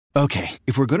Okay,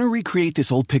 if we're going to recreate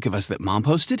this old pic of us that Mom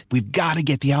posted, we've got to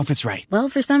get the outfits right. Well,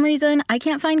 for some reason, I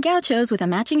can't find gauchos with a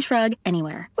matching shrug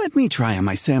anywhere. Let me try on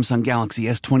my Samsung Galaxy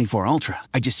S24 Ultra.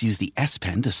 I just use the S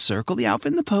Pen to circle the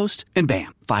outfit in the post, and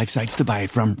bam, 5 sites to buy it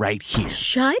from right here.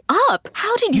 Shut up!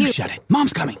 How did you... You shut it.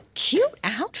 Mom's coming. Cute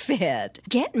outfit.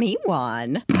 Get me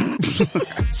one.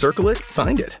 Circle it,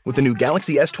 find it with the new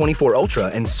Galaxy S24 Ultra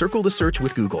and circle the search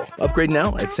with Google. Upgrade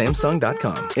now at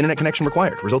Samsung.com. Internet connection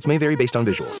required. Results may vary based on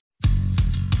visuals.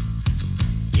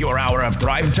 Your hour of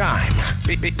Thrive Time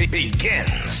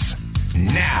begins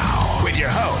now with your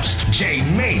host, Jay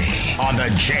Maymi, on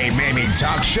the Jay Maymi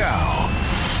Talk Show.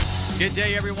 Good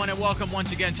day, everyone, and welcome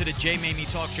once again to the Jay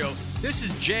Maymi Talk Show. This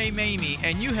is Jay Maymi,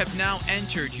 and you have now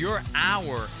entered your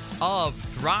hour of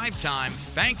Thrive Time.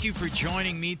 Thank you for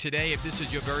joining me today. If this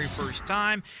is your very first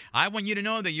time, I want you to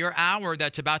know that your hour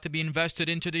that's about to be invested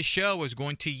into this show is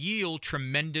going to yield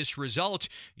tremendous results.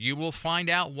 You will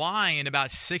find out why in about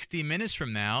 60 minutes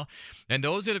from now. And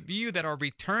those of you that are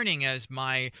returning as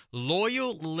my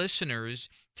loyal listeners,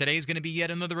 today is going to be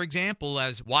yet another example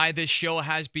as why this show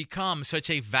has become such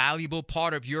a valuable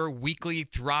part of your weekly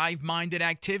Thrive-minded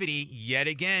activity yet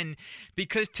again.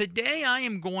 Because today I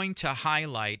am going to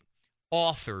highlight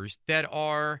authors that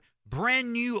are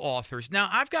brand new authors. Now,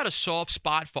 I've got a soft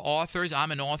spot for authors.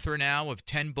 I'm an author now of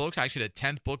 10 books. Actually, the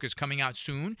 10th book is coming out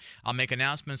soon. I'll make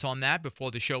announcements on that before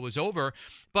the show is over.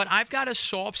 But I've got a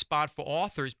soft spot for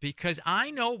authors because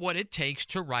I know what it takes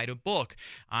to write a book.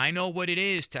 I know what it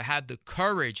is to have the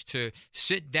courage to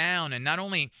sit down and not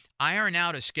only iron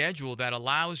out a schedule that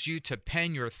allows you to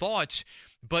pen your thoughts,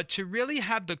 but to really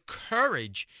have the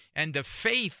courage and the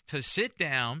faith to sit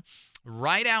down,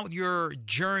 write out your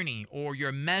journey or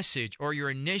your message or your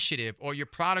initiative or your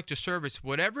product or service,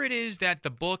 whatever it is that the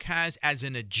book has as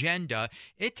an agenda.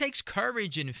 It takes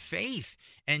courage and faith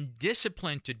and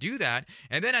discipline to do that.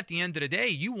 And then at the end of the day,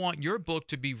 you want your book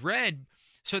to be read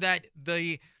so that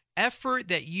the effort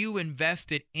that you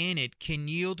invested in it can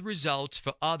yield results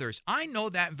for others. I know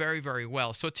that very, very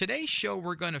well. So today's show,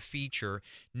 we're going to feature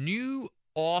new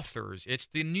authors. It's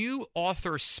the new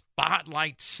author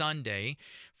Spotlight Sunday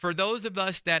for those of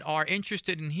us that are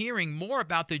interested in hearing more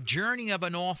about the journey of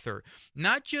an author,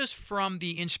 not just from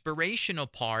the inspirational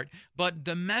part, but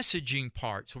the messaging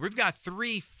part. So we've got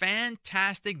 3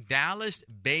 fantastic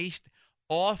Dallas-based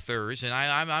authors, and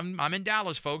I'm in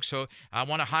Dallas, folks, so I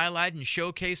want to highlight and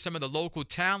showcase some of the local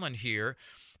talent here.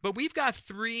 But we've got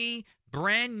 3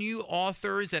 brand new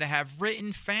authors that have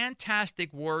written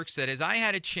fantastic works that as I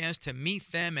had a chance to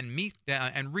meet them and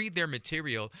read their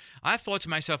material, I thought to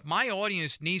myself, my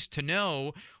audience needs to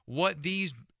know what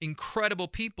these incredible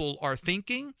people are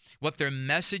thinking, what their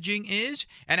messaging is,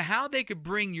 and how they could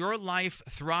bring your life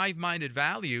Thrive-minded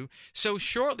value. So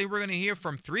shortly, we're going to hear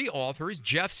from 3 authors.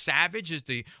 Jeff Savage is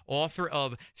the author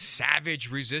of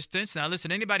Savage Resistance. Now,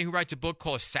 listen, anybody who writes a book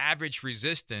called Savage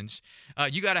Resistance,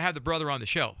 you got to have the brother on the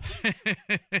show.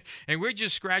 And we're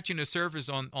just scratching the surface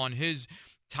on his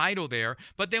title there.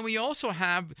 But then we also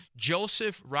have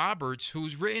Joseph Roberts,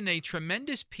 who's written a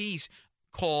tremendous piece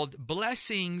called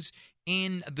Blessings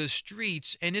in the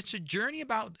Streets, and it's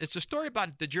a story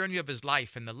about the journey of his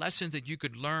life and the lessons that you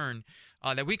could learn,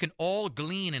 that we can all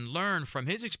glean and learn from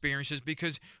his experiences,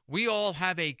 because we all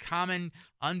have a common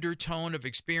undertone of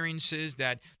experiences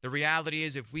that the reality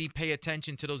is if we pay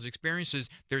attention to those experiences,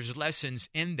 there's lessons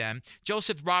in them.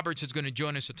 Joseph Roberts is going to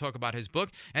join us to talk about his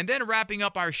book, and then wrapping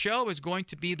up our show is going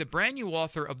to be the brand new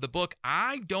author of the book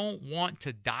I Don't Want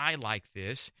to Die Like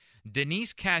This.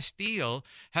 Denise Castile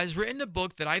has written a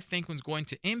book that I think is going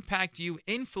to impact you,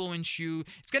 influence you.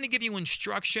 It's going to give you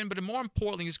instruction, but more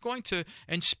importantly, it's going to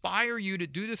inspire you to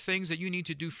do the things that you need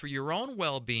to do for your own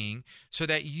well-being so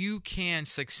that you can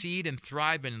succeed and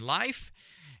thrive in life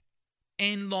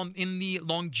and in the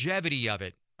longevity of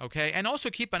it, okay? And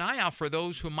also keep an eye out for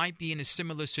those who might be in a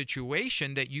similar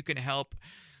situation that you can help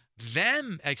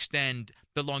them extend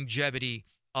the longevity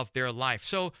of their life.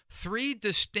 So 3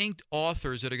 distinct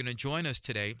authors that are going to join us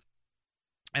today,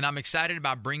 and I'm excited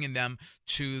about bringing them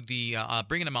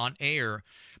on air.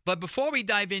 But before we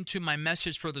dive into my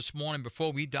message for this morning,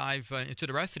 before we dive into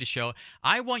the rest of the show,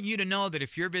 I want you to know that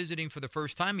if you're visiting for the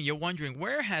first time and you're wondering,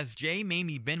 where has Jay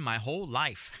Maymi been my whole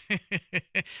life?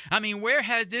 I mean, where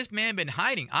has this man been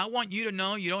hiding? I want you to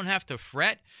know you don't have to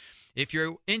fret. If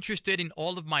you're interested in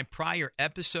all of my prior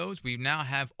episodes, we now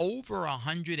have over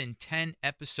 110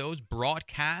 episodes,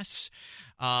 broadcasts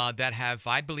that have,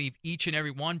 I believe, each and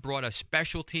every one brought a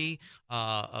specialty,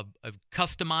 a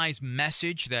customized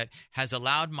message that has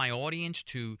allowed my audience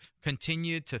to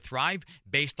continue to thrive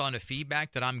based on the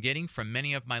feedback that I'm getting from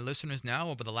many of my listeners now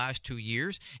over the last 2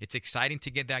 years. It's exciting to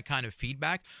get that kind of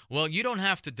feedback. Well, you don't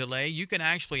have to delay. You can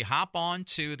actually hop on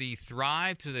to the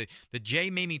Thrive, to the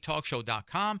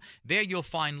JMamieTalkShow.com. There you'll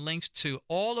find links to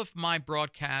all of my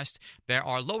broadcasts that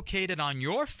are located on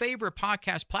your favorite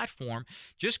podcast platform.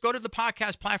 Just go to the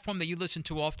podcast platform that you listen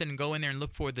to often and go in there and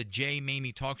look for the J.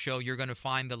 Maymi Talk Show. You're going to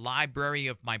find the library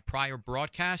of my prior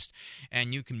broadcasts,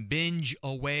 and you can binge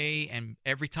away. And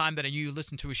every time that you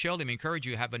listen to a show, let me encourage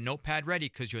you, have a notepad ready,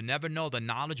 because you'll never know the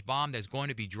knowledge bomb that's going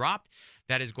to be dropped,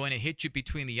 that is going to hit you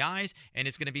between the eyes, and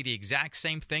it's going to be the exact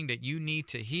same thing that you need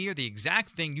to hear, the exact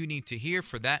thing you need to hear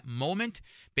for that moment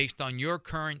based on your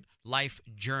current life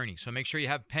journey. So make sure you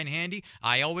have a pen handy.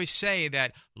 I always say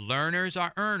that learners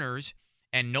are earners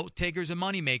and note takers are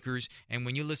money makers. And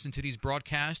when you listen to these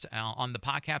broadcasts on the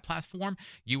podcast platform,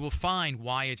 you will find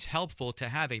why it's helpful to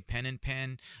have a pen and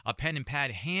pad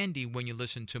handy when you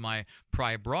listen to my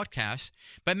prior broadcasts.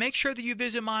 But make sure that you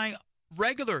visit my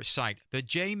regular site,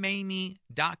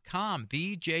 thejmamie.com,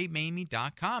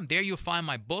 thejmamie.com. There you'll find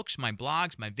my books, my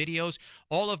blogs, my videos,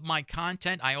 all of my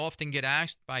content. I often get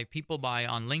asked by people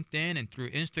on LinkedIn and through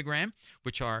Instagram,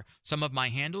 which are some of my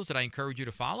handles that I encourage you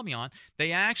to follow me on.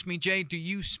 They ask me, Jay, do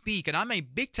you speak? And I'm a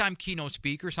big-time keynote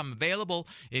speaker, so I'm available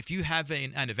if you have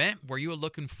an event where you're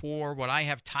looking for what I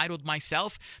have titled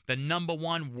myself, the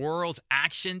 #1 world's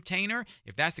action tainer.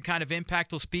 If that's the kind of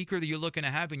impactful speaker that you're looking to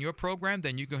have in your program,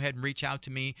 then you go ahead and reach out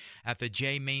to me at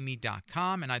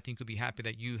thejmamie.com, and I think you'll be happy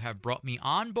that you have brought me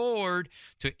on board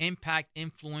to impact,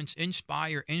 influence,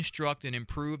 inspire, instruct, and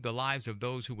improve the lives of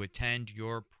those who attend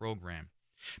your program.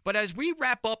 But as we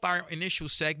wrap up our initial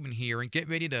segment here and get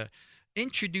ready to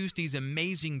introduce these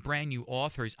amazing brand new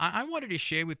authors, I wanted to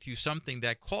share with you something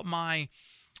that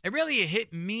it really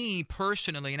hit me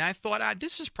personally, and I thought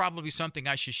this is probably something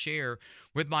I should share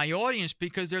with my audience,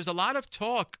 because there's a lot of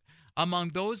talk among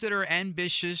those that are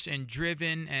ambitious and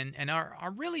driven and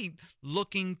are really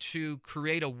looking to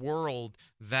create a world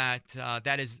that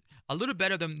is a little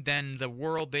better than the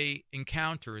world they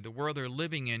encounter, the world they're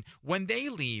living in when they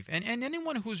leave. And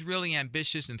anyone who's really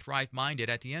ambitious and thrive-minded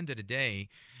at the end of the day,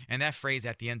 and that phrase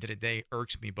 "at the end of the day"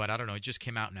 irks me, but I don't know, it just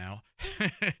came out now.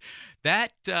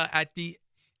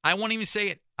 I won't even say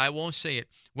it. I won't say it.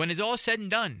 When it's all said and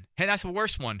done, hey, that's the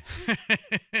worst one.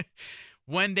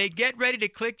 When they get ready to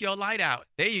click your light out,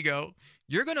 there you go,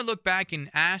 you're going to look back and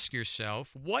ask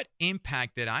yourself, what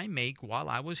impact did I make while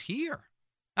I was here?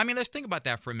 I mean, let's think about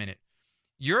that for a minute.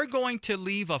 You're going to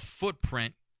leave a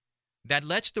footprint that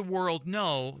lets the world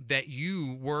know that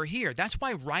you were here. That's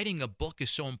why writing a book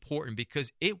is so important,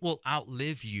 because it will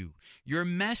outlive you. Your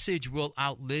message will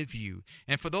outlive you.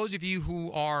 And for those of you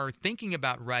who are thinking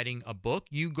about writing a book,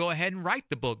 you go ahead and write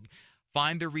the book.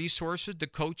 Find the resources, the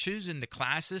coaches, and the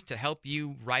classes to help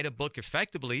you write a book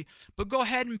effectively. But go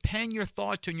ahead and pen your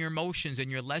thoughts and your emotions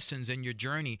and your lessons and your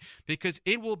journey, because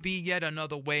it will be yet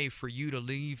another way for you to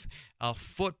leave a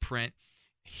footprint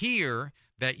here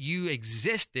that you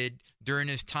existed during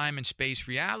this time and space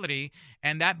reality.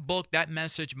 And that book, that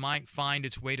message might find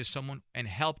its way to someone and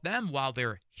help them while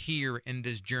they're here in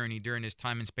this journey during this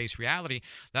time and space reality.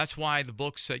 That's why the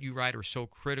books that you write are so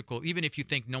critical. Even if you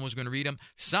think no one's going to read them,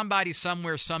 somebody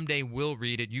somewhere someday will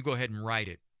read it. You go ahead and write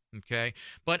it. Okay.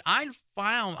 But I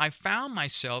found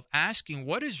myself asking,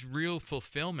 what is real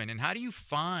fulfillment, and how do you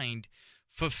find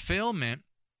fulfillment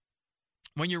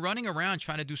when you're running around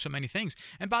trying to do so many things?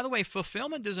 And by the way,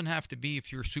 fulfillment doesn't have to be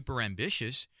if you're super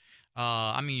ambitious.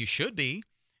 You should be.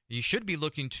 You should be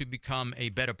looking to become a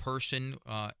better person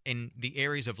in the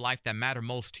areas of life that matter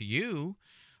most to you.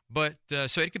 But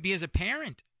so it could be as a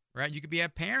parent, right? You could be a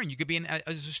parent. You could be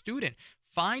as a student.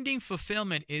 Finding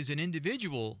fulfillment is an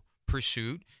individual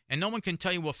pursuit, and no one can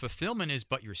tell you what fulfillment is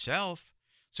but yourself.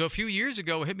 So a few years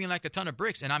ago, it hit me like a ton of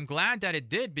bricks, and I'm glad that it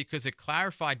did, because it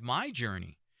clarified my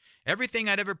journey. Everything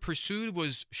I'd ever pursued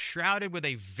was shrouded with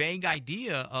a vague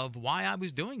idea of why I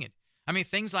was doing it. I mean,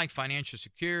 things like financial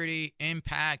security,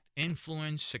 impact,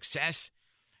 influence, success,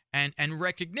 and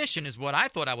recognition is what I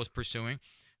thought I was pursuing.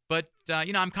 But,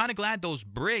 I'm kind of glad those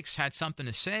bricks had something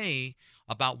to say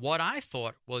about what I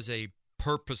thought was a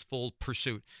purposeful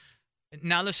pursuit.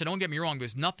 Now, listen, don't get me wrong.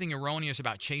 There's nothing erroneous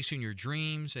about chasing your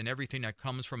dreams and everything that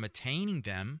comes from attaining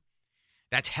them.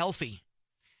 That's healthy,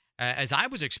 as I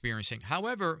was experiencing.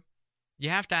 However, you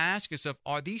have to ask yourself,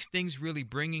 are these things really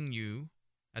bringing you,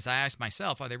 as I asked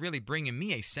myself, are they really bringing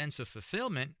me a sense of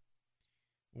fulfillment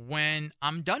when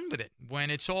I'm done with it,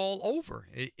 when it's all over?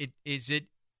 Is it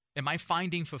Am I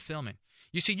finding fulfillment?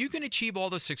 You see, you can achieve all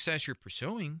the success you're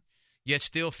pursuing, yet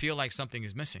still feel like something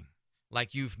is missing,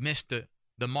 like you've missed the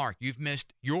mark. You've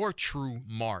missed your true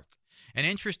mark. And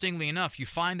interestingly enough, you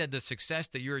find that the success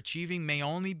that you're achieving may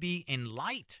only be in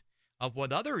light of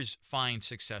what others find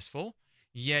successful,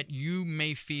 yet you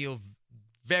may feel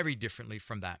very differently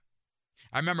from that.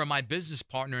 I remember my business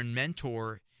partner and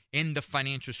mentor in the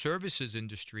financial services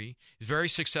industry, is a very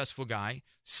successful guy,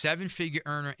 7-figure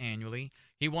earner annually.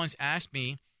 He once asked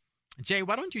me, Jay,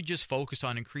 why don't you just focus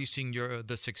on increasing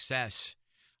the success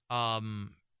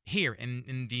here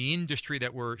in the industry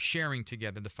that we're sharing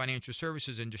together, the financial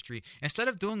services industry, instead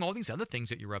of doing all these other things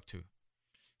that you're up to?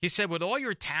 He said, with all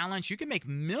your talents, you can make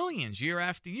millions year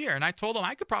after year. And I told him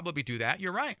I could probably do that.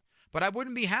 You're right. But I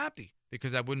wouldn't be happy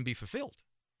because I wouldn't be fulfilled.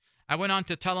 I went on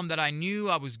to tell him that I knew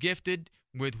I was gifted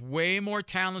with way more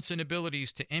talents and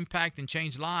abilities to impact and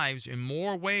change lives in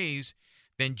more ways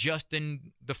than just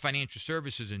in the financial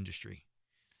services industry.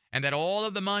 And that all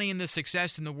of the money and the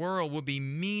success in the world would be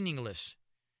meaningless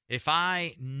if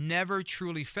I never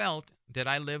truly felt that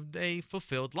I lived a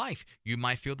fulfilled life. You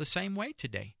might feel the same way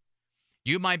today.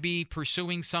 You might be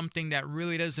pursuing something that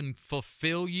really doesn't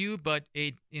fulfill you, but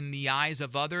it, in the eyes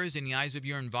of others, in the eyes of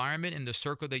your environment, in the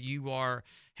circle that you are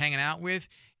hanging out with,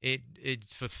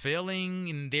 it's fulfilling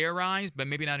in their eyes, but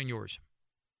maybe not in yours.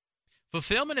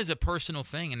 Fulfillment is a personal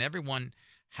thing, and everyone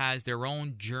has their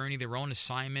own journey, their own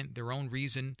assignment, their own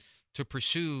reason to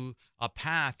pursue a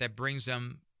path that brings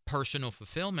them personal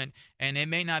fulfillment, and it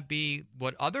may not be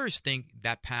what others think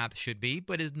that path should be,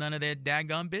 but it's none of their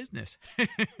daggone business.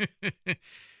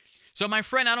 So my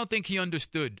friend, I don't think he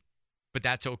understood, but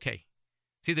that's okay.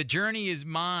 See, the journey is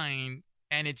mine,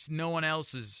 and it's no one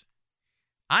else's.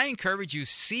 I encourage you,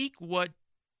 seek what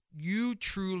you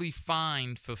truly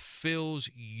find fulfills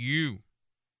you,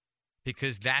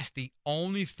 because that's the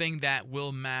only thing that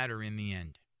will matter in the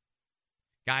end.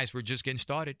 Guys, we're just getting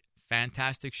started.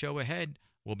 Fantastic show ahead.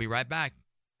 We'll be right back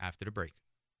after the break.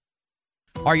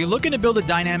 Are you looking to build a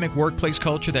dynamic workplace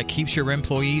culture that keeps your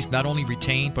employees not only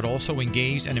retained, but also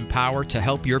engaged and empowered to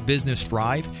help your business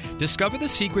thrive? Discover the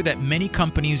secret that many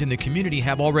companies in the community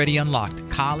have already unlocked,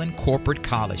 Collin Corporate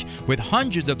College. With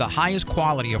hundreds of the highest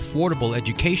quality, affordable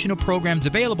educational programs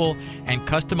available and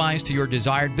customized to your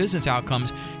desired business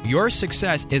outcomes, your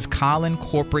success is Collin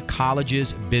Corporate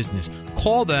College's business.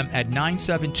 Call them at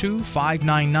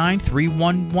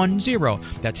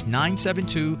 972-599-3110. That's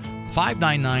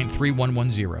 972-599-3110.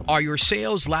 Are your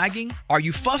sales lagging? Are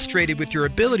you frustrated with your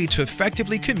ability to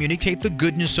effectively communicate the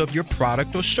goodness of your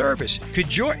product or service?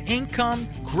 Could your income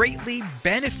greatly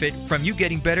benefit from you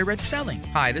getting better at selling?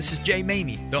 Hi, this is Jay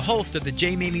Maymi, the host of the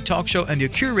Jay Maymi Talk Show and the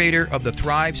curator of the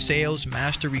Thrive Sales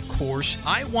Mastery course.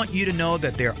 I want you to know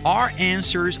that there are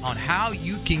answers on how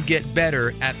you can get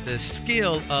better at the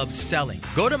skill of selling.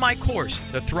 Go to my course,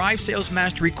 the Thrive Sales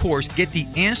Mastery course. Get the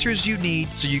answers you need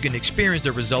so you can experience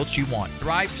the results you want.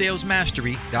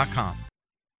 ThriveSalesMastery.com.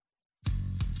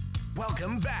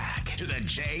 Welcome back to the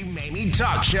Jay Maymi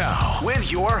Talk Show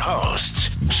with your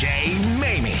host, Jay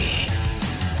Maymi.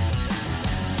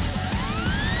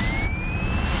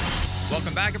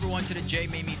 Welcome back, everyone, to the Jay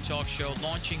Maymi Talk Show.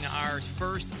 Launching our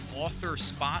first author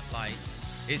spotlight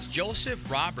is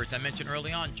Joseph Roberts. I mentioned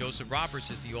early on, Joseph Roberts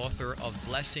is the author of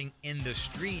Blessing in the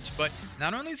Streets. But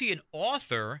not only is he an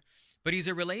author, but he's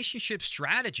a relationship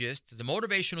strategist, the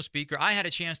motivational speaker. I had a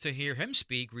chance to hear him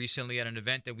speak recently at an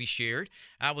event that we shared.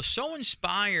 I was so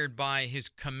inspired by his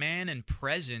command and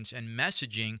presence and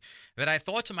messaging that I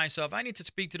thought to myself, I need to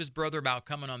speak to this brother about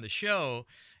coming on the show.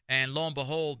 And lo and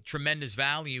behold, tremendous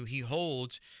value he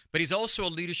holds. But he's also a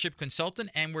leadership consultant,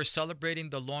 and we're celebrating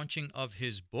the launching of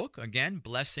his book. Again,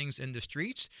 Blessings in the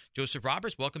Streets. Joseph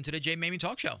Roberts, welcome to the Jay Maymi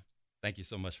Talk Show. Thank you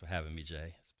so much for having me,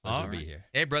 Jay. It's a pleasure to be here.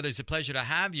 Hey, brother, it's a pleasure to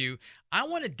have you. I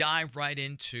want to dive right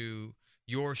into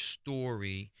your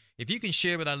story. If you can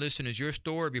share with our listeners your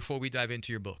story before we dive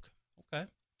into your book. Okay.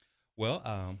 Well,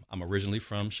 I'm originally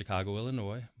from Chicago,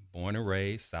 Illinois, born and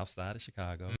raised south side of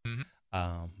Chicago. Mm-hmm.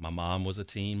 My mom was a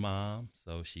teen mom,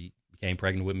 so she became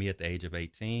pregnant with me at the age of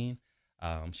 18.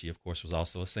 She, of course, was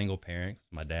also a single parent.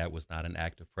 My dad was not an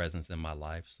active presence in my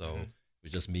life, so it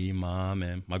was just me, mom,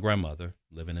 and my grandmother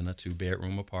living in a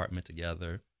 2-bedroom apartment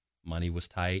together. Money was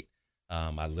tight.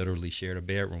 I literally shared a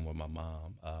bedroom with my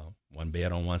mom, one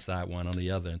bed on one side, one on the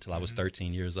other, until I was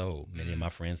 13 years old. Many of my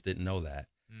friends didn't know that.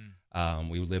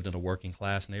 We lived in a working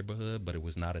class neighborhood, but it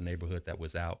was not a neighborhood that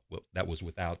was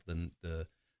without the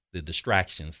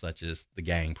distractions such as the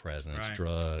gang presence,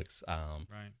 drugs,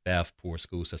 theft, poor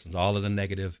school systems, all of the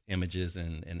negative images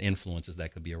and influences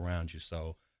that could be around you.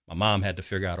 So my mom had to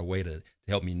figure out a way to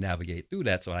help me navigate through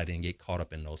that so I didn't get caught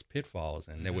up in those pitfalls.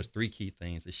 And there was 3 key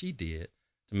things that she did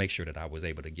to make sure that I was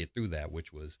able to get through that,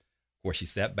 which was, of course, she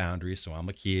set boundaries. So I'm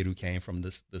a kid who came from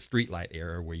the street light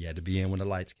era where you had to be in when the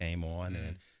lights came on.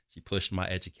 And she pushed my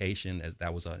education as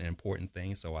that was an important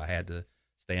thing. So I had to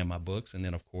stay in my books. And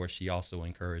then, of course, she also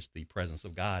encouraged the presence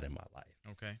of God in my life.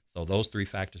 Okay. So those 3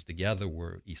 factors together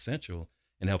were essential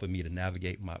in helping me to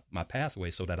navigate my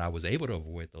pathway so that I was able to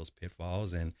avoid those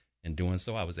pitfalls. And in doing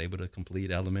so, I was able to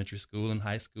complete elementary school and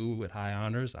high school with high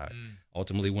honors. I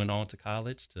ultimately went on to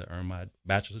college to earn my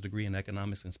bachelor's degree in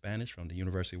economics and Spanish from the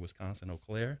University of Wisconsin-Eau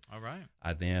Claire. All right.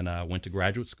 I then went to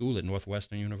graduate school at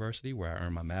Northwestern University, where I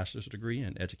earned my master's degree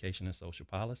in education and social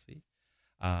policy.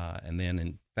 And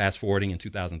then fast forwarding in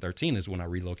 2013 is when I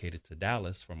relocated to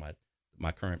Dallas for my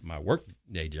work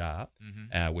day job,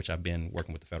 which I've been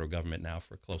working with the federal government now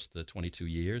for close to 22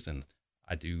 years. And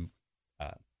I do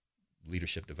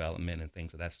leadership development and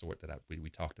things of that sort that we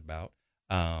talked about.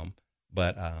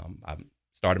 But I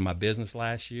started my business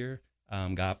last year,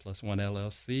 God Plus One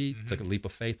LLC, took a leap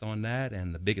of faith on that.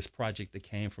 And the biggest project that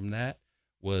came from that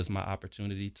was my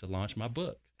opportunity to launch my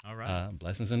book, all right,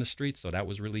 Blessings in the Streets. So that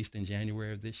was released in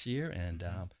January of this year. And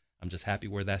I'm just happy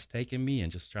where that's taken me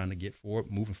and just trying to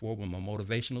moving forward with my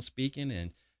motivational speaking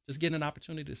and just getting an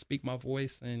opportunity to speak my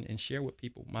voice and share with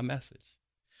people my message.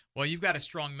 Well, you've got a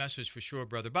strong message for sure,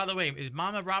 brother. By the way, is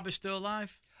Mama Robert still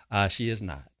alive? She is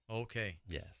not. Okay.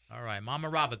 Yes. All right. Mama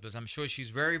Robert, but I'm sure she's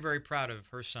very, very proud of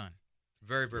her son.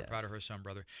 Very, very proud of her son,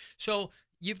 brother. So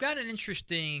you've got an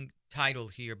interesting title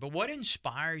here, but what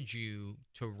inspired you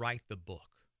to write the book?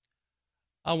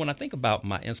 When I think about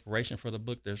my inspiration for the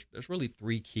book, there's really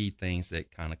 3 key things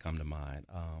that kind of come to mind.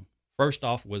 First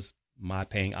off was my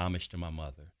paying homage to my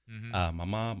mother. My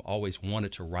mom always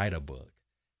wanted to write a book,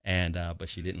 but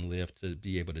she didn't live to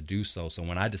be able to do so. So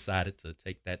when I decided to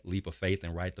take that leap of faith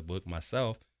and write the book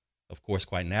myself, of course,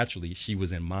 quite naturally, she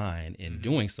was in mind in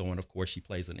doing so. And of course, she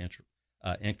plays an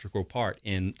integral part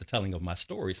in the telling of my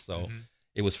story. So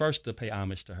it was first to pay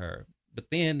homage to her. But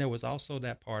then there was also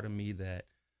that part of me that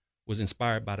was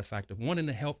inspired by the fact of wanting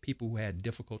to help people who had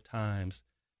difficult times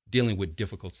dealing with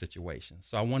difficult situations.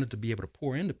 So I wanted to be able to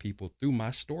pour into people through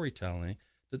my storytelling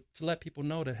to let people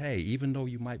know that, hey, even though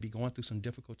you might be going through some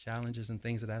difficult challenges and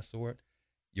things of that sort,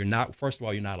 you're not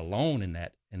alone in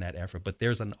that effort, but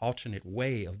there's an alternate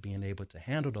way of being able to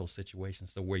handle those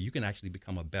situations so where you can actually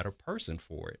become a better person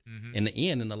for it in the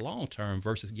end, in the long term,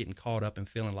 versus getting caught up and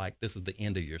feeling like this is the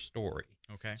end of your story.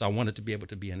 Okay. So I wanted to be able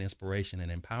to be an inspiration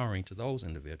and empowering to those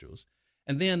individuals.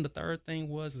 And then the third thing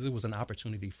was it was an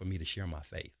opportunity for me to share my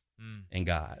faith in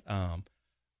God.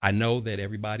 I know that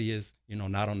everybody is,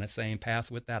 not on that same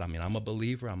path with that. I mean, I'm a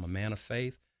believer, I'm a man of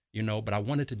faith, but I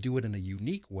wanted to do it in a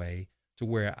unique way to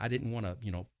where I didn't want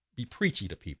to, be preachy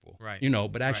to people, right?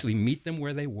 But actually meet them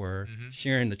where they were,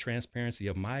 sharing the transparency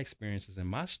of my experiences and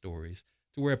my stories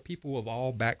to where people of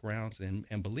all backgrounds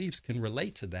and beliefs can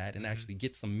relate to that and actually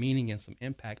get some meaning and some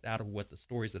impact out of what the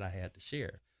stories that I had to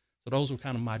share. So those were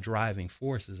kind of my driving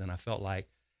forces. And I felt like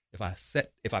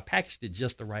if I packaged it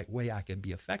just the right way, I could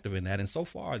be effective in that. And so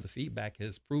far, the feedback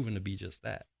has proven to be just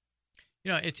that.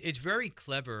 It's very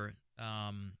clever,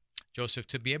 Joseph,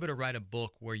 to be able to write a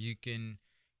book where you can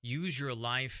use your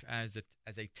life as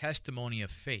a testimony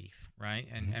of faith, right?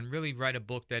 And really write a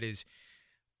book that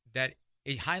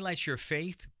it highlights your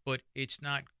faith, but it's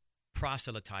not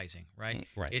proselytizing, right?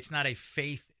 Right. It's not a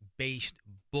faith-based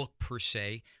book per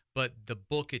se, but the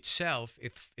book itself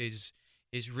is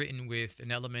written with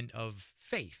an element of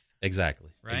faith. Exactly.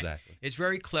 Right. Exactly. It's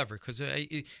very clever because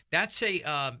that's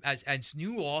as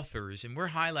new authors, and we're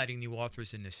highlighting new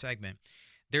authors in this segment.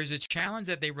 There's a challenge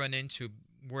that they run into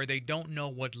where they don't know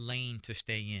what lane to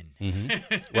stay in.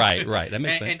 Right. That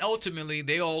makes sense. And ultimately,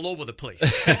 they're all over the place.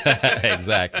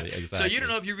 Exactly. So you don't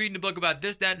know if you're reading a book about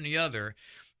this, that, and the other.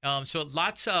 So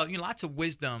lots of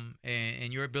wisdom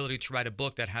in your ability to write a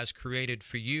book that has created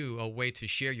for you a way to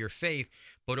share your faith,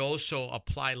 but also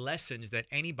apply lessons that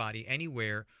anybody,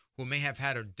 anywhere, who may have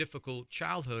had a difficult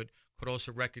childhood could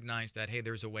also recognize that, hey,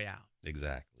 there's a way out.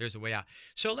 Exactly. There's a way out.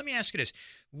 So let me ask you this.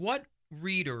 What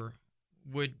reader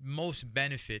would most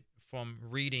benefit from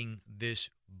reading this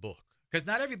book? Because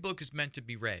not every book is meant to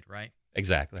be read, right?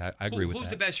 Exactly. I agree with that. Who's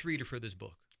the best reader for this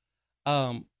book?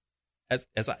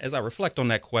 As I reflect on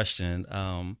that question,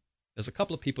 there's a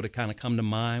couple of people that kind of come to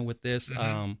mind with this.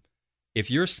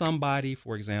 If you're somebody,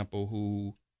 for example,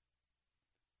 who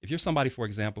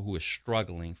is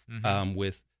struggling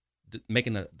with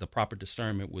making the proper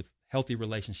discernment with healthy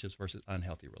relationships versus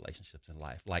unhealthy relationships in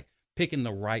life, like picking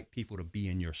the right people to be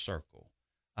in your circle,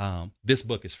 this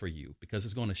book is for you because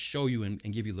it's going to show you and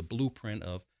give you the blueprint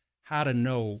of how to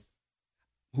know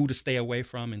who to stay away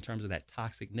from in terms of that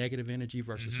toxic negative energy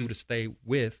versus who to stay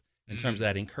with in terms of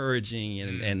that encouraging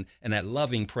and that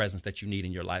loving presence that you need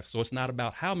in your life. So it's not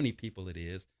about how many people it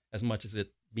is as much as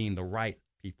it being the right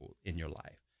people in your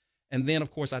life. And then,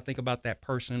 of course, I think about that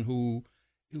person who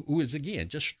is, again,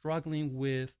 just struggling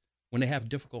with when they have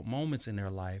difficult moments in their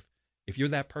life. If you're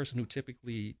that person who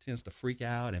typically tends to freak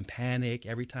out and panic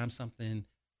every time something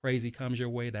crazy comes your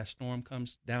way, that storm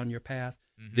comes down your path,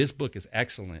 this book is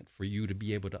excellent for you to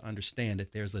be able to understand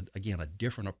that there's, a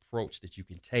different approach that you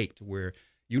can take to where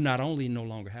you not only no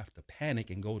longer have to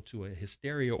panic and go to a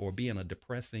hysteria or be in a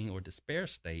depressing or despair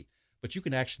state, but you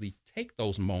can actually take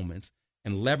those moments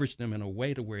and leverage them in a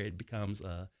way to where it becomes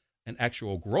an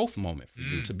actual growth moment for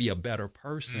you to be a better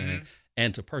person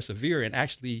and to persevere. And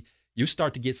actually, you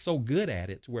start to get so good at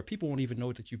it to where people won't even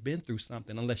know that you've been through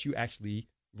something unless you actually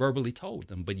verbally told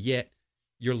them. But yet,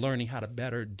 you're learning how to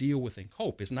better deal with and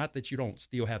cope. It's not that you don't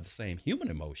still have the same human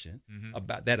emotion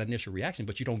about that initial reaction,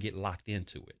 but you don't get locked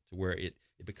into it to where it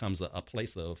becomes a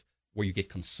place of where you get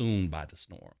consumed by the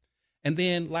storm. And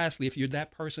then lastly, if you're that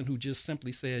person who just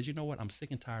simply says, you know what, I'm sick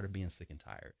and tired of being sick and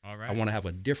tired. All right. I want to have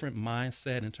a different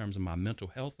mindset in terms of my mental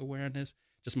health awareness,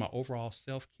 just my overall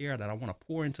self-care, that I want to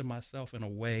pour into myself in a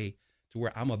way to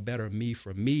where I'm a better me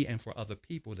for me and for other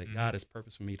people that God has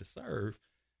purposed for me to serve.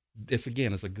 This,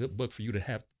 again, is a good book for you to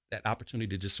have that opportunity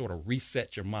to just sort of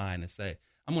reset your mind and say,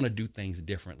 I'm going to do things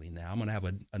differently now. I'm going to have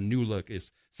a new look.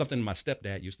 It's something my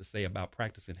stepdad used to say about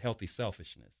practicing healthy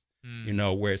selfishness, you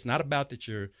know, where it's not about that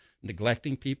you're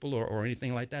neglecting people or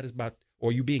anything like that. It's about,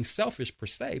 or you being selfish per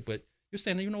se, but you're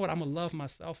saying, you know what, I'm going to love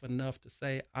myself enough to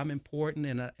say I'm important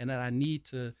and that I need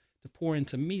to pour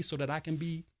into me so that I can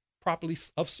be properly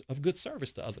of good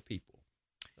service to other people.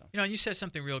 So. You know, you said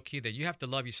something real key that you have to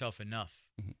love yourself enough.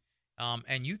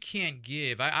 And you can't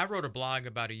give. I wrote a blog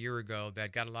about a year ago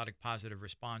that got a lot of positive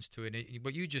response to it.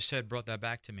 What you just said brought that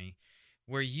back to me,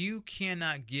 where you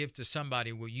cannot give to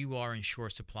somebody what you are in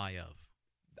short supply of.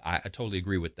 I totally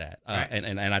agree with that. Right.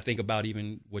 And I think about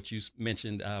even what you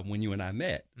mentioned when you and I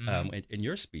met in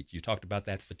your speech. You talked about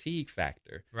that fatigue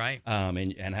factor. Right.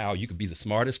 And how you could be the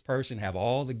smartest person, have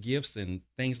all the gifts and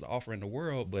things to offer in the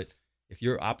world, but if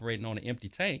you're operating on an empty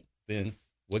tank, then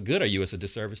what good are you? It's a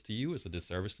disservice to you. It's a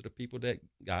disservice to the people that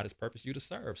God has purposed you to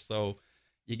serve. So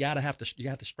you have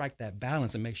to strike that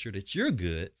balance and make sure that you're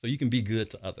good so you can be good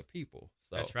to other people.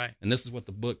 So, that's right. And this is what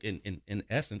the book, in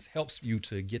essence, helps you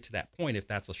to get to that point if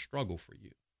that's a struggle for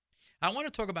you. I want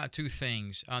to talk about two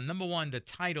things. Number one, the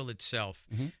title itself.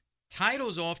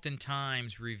 Titles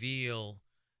oftentimes reveal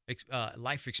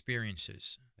life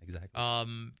experiences. Exactly.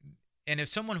 And if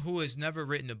someone who has never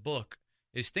written a book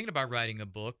is thinking about writing a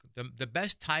book, the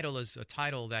best title is a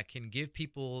title that can give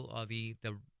people, the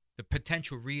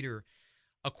potential reader,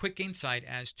 a quick insight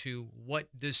as to what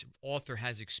this author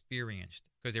has experienced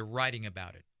because they're writing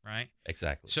about it, right?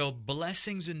 Exactly. So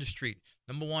blessings in the street.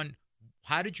 Number one,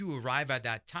 how did you arrive at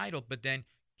that title? But then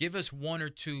give us one or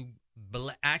two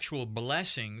actual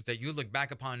blessings that you look back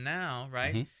upon now,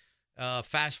 right?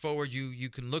 Fast forward, you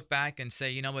can look back and say,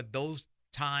 you know what, those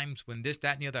times when this,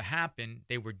 that, and the other happened,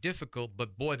 they were difficult,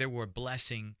 but boy, they were a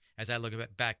blessing as I look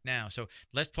back now. So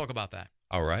let's talk about that.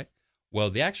 All right. Well,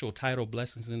 the actual title,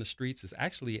 Blessings in the Streets, is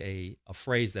actually a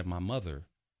phrase that my mother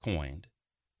coined.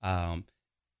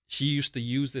 She used to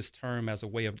use this term as a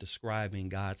way of describing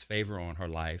God's favor on her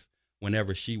life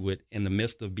whenever she would, in the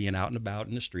midst of being out and about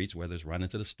in the streets, whether it's running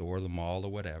to the store, the mall,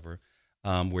 or whatever,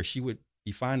 where she would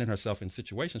be finding herself in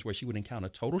situations where she would encounter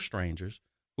total strangers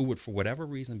who would, for whatever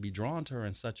reason, be drawn to her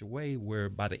in such a way where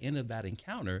by the end of that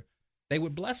encounter, they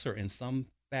would bless her in some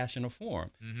fashion or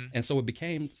form. And so it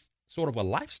became sort of a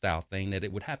lifestyle thing that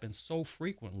it would happen so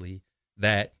frequently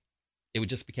that it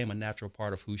just became a natural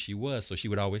part of who she was. So she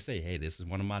would always say, hey, this is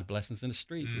one of my blessings in the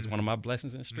streets. This is one of my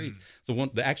blessings in the streets. So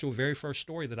the actual very first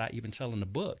story that I even tell in the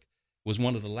book was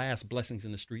one of the last blessings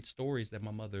in the street stories that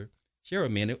my mother shared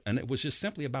with me. And it was just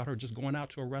simply about her just going out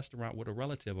to a restaurant with a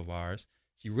relative of ours.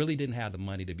 She really didn't have the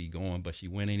money to be going, but she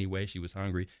went anyway. She was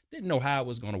hungry, didn't know how it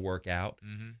was going to work out.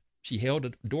 She held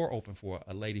the door open for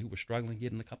a lady who was struggling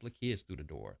getting a couple of kids through the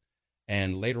door.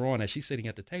 And later on, as she's sitting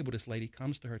at the table, this lady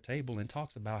comes to her table and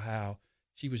talks about how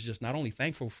she was just not only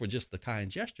thankful for just the kind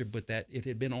gesture, but that it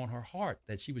had been on her heart,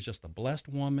 that she was just a blessed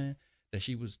woman,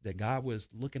 that God was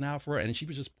looking out for her. And she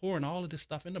was just pouring all of this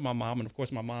stuff into my mom. And of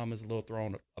course, my mom is a little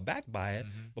thrown aback by it.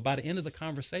 But by the end of the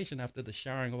conversation, after the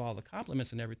showering of all the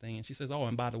compliments and everything, and she says, oh,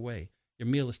 and by the way, your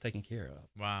meal is taken care of.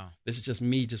 Wow. This is just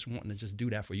me just wanting to just do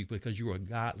that for you because you're a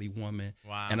godly woman.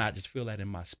 Wow. And I just feel that in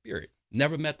my spirit.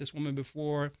 Never met this woman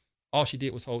before. All she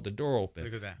did was hold the door open.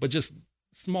 Look at that. But just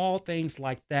small things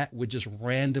like that would just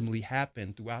randomly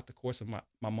happen throughout the course of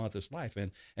my mother's life.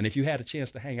 And if you had a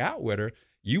chance to hang out with her,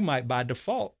 you might by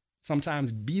default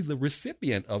sometimes be the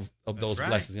recipient of those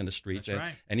blessings in the streets.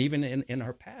 And even in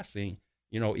her passing,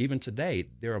 even today,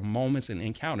 there are moments and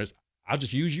encounters. I'll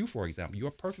just use you, for example. You're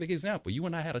a perfect example. You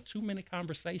and I had a 2-minute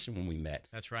conversation when we met.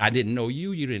 That's right. I didn't know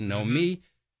you. You didn't know me.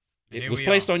 It was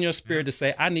placed on your spirit to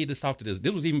say, I need to talk to this.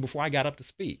 This was even before I got up to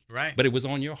speak. Right. But it was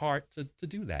on your heart to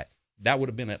do that. That would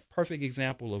have been a perfect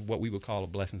example of what we would call a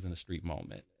blessings in the street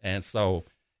moment. And so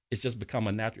it's just become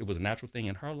it was a natural thing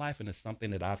in her life, and it's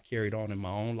something that I've carried on in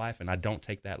my own life, and I don't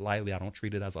take that lightly. I don't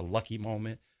treat it as a lucky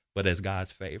moment, but as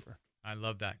God's favor. I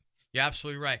love that. You're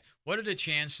absolutely right. What are the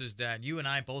chances that you and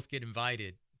I both get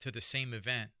invited to the same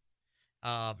event?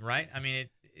 Right? I mean,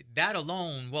 that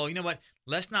alone, well, you know what?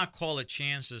 Let's not call it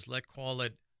chances. Let's call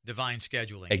it divine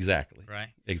scheduling. Exactly. Right?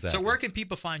 Exactly. So where can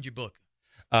people find your book?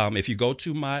 If you go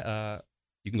to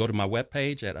you can go to my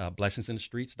webpage at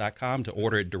blessingsinthestreets.com to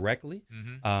order it directly.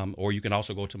 Or you can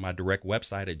also go to my direct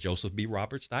website at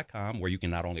josephbroberts.com, where you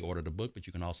can not only order the book, but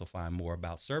you can also find more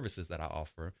about services that I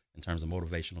offer in terms of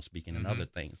motivational speaking and other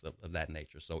things of that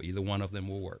nature. So either one of them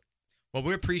will work. Well,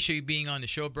 we appreciate you being on the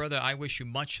show, brother. I wish you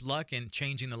much luck in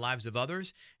changing the lives of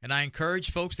others. And I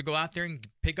encourage folks to go out there and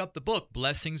pick up the book,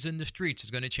 Blessings in the Streets.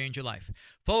 It's going to change your life.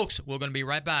 Folks, we're going to be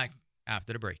right back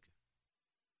after the break.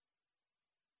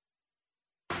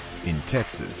 In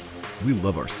Texas, we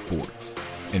love our sports,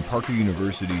 and Parker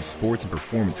University's Sports and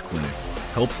Performance Clinic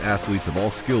helps athletes of all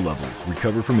skill levels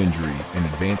recover from injury and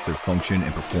advance their function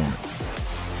and performance.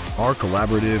 Our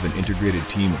collaborative and integrated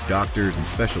team of doctors and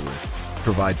specialists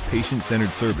provides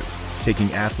patient-centered service,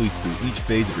 taking athletes through each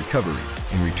phase of recovery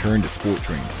and return to sport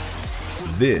training.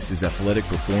 This is athletic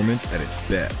performance at its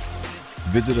best.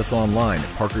 Visit us online at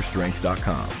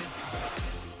parkerstrength.com.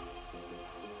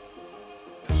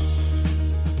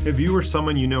 Have you or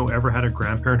someone you know ever had a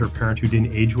grandparent or parent who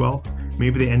didn't age well?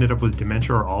 Maybe they ended up with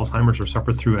dementia or Alzheimer's or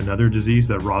suffered through another disease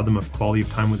that robbed them of quality of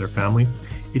time with their family.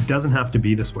 It doesn't have to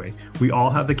be this way. We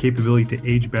all have the capability to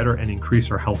age better and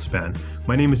increase our health span.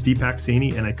 My name is Deepak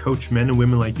Saini, and I coach men and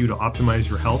women like you to optimize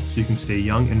your health so you can stay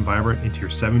young and vibrant into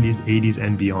your 70s, 80s,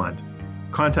 and beyond.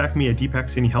 Contact me at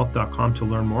deepaksainihealth.com to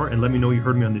learn more, and let me know you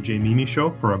heard me on the Maymi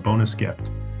Show for a bonus gift.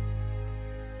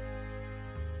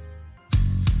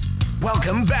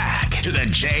 Welcome back to the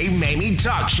Jay Maymi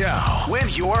Talk Show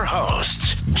with your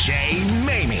host, Jay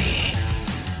Maymi.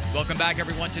 Welcome back,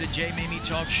 everyone, to the Jay Maymi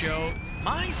Talk Show.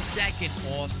 My second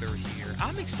author here,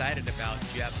 I'm excited about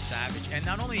Jeff Savage, and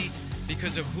not only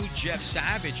because of who Jeff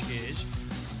Savage is,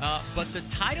 but the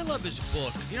title of his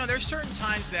book. You know, there's certain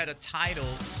times that a title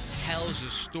tells a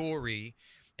story,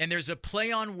 and there's a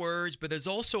play on words, but there's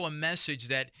also a message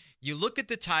that you look at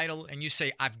the title and you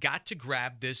say, I've got to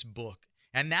grab this book.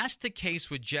 And that's the case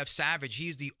with Jeff Savage.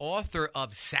 He's the author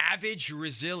of Savage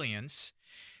Resilience,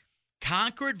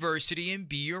 Conquer Adversity and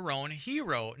Be Your Own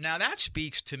Hero. Now, that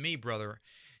speaks to me, brother.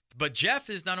 But Jeff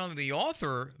is not only the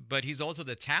author, but he's also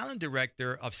the talent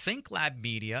director of Sync Lab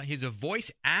Media. He's a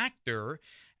voice actor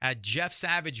at Jeff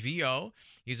Savage VO.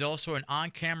 He's also an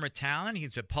on-camera talent.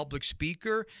 He's a public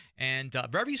speaker and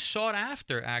very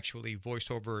sought-after, actually,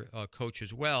 voiceover coach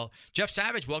as well. Jeff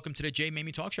Savage, welcome to the Jay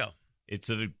Maymi Talk Show. It's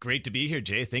great to be here,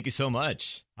 Jay. Thank you so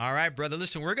much. All right, brother.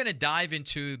 Listen, we're going to dive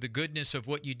into the goodness of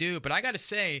what you do, but I got to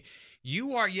say,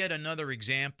 you are yet another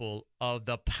example of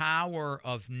the power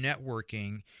of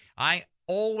networking. I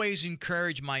always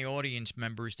encourage my audience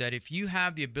members that if you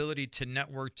have the ability to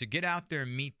network, to get out there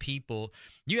and meet people,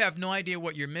 you have no idea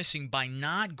what you're missing by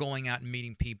not going out and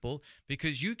meeting people,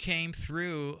 because you came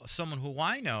through someone who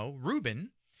I know, Ruben,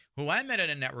 who I met at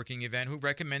a networking event, who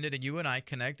recommended that you and I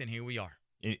connect, and here we are.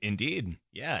 Indeed.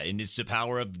 Yeah. And it's the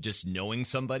power of just knowing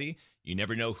somebody. You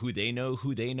never know who they know,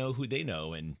 who they know, who they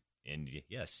know. And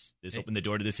yes, this opened the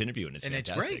door to this interview, and it's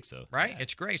fantastic. It's great, so, right? Yeah.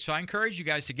 It's great. So I encourage you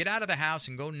guys to get out of the house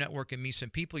and go network and meet some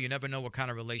people. You never know what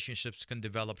kind of relationships can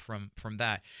develop from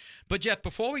that. But Jeff,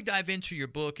 before we dive into your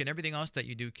book and everything else that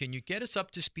you do, can you get us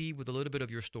up to speed with a little bit of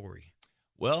your story?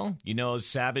 Well,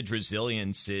 Savage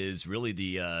Resilience is really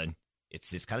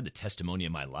it's kind of the testimony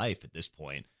of my life at this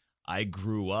point. I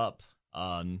grew up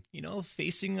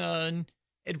facing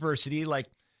adversity. Like,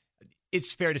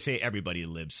 it's fair to say everybody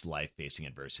lives life facing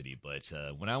adversity. But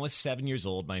when I was 7 years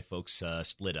old, my folks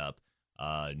split up.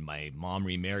 My mom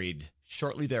remarried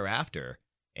shortly thereafter,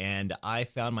 and I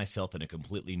found myself in a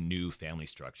completely new family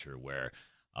structure where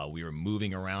we were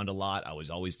moving around a lot. I was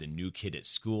always the new kid at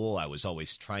school. I was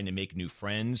always trying to make new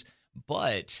friends,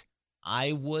 but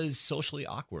I was socially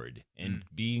awkward, and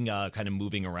being kind of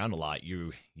moving around a lot.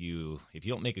 If you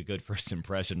don't make a good first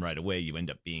impression right away, you end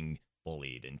up being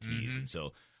bullied and teased. And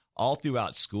so all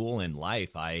throughout school and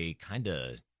life, I kind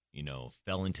of,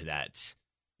 fell into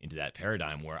that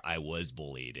paradigm where I was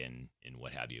bullied and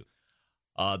what have you.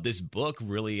 This book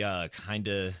really kind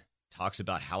of talks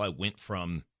about how I went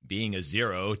from being a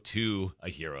zero to a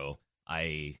hero.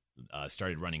 I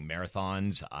started running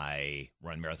marathons. I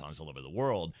run marathons all over the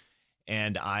world.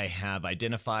 And I have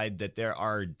identified that there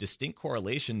are distinct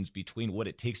correlations between what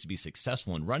it takes to be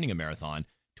successful in running a marathon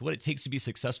to what it takes to be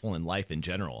successful in life in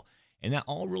general. And that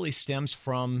all really stems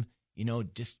from,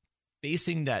 just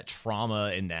facing that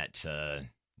trauma and that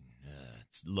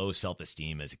low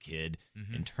self-esteem as a kid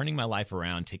and turning my life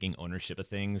around, taking ownership of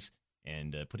things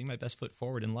and putting my best foot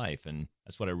forward in life. And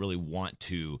that's what I really want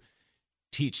to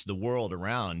teach the world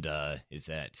around is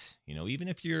that, even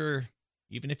if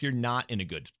you're not in a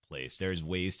good place, there's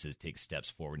ways to take steps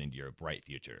forward into your bright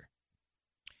future.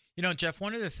 Jeff,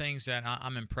 one of the things that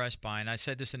I'm impressed by, and I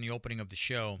said this in the opening of the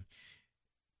show,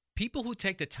 people who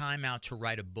take the time out to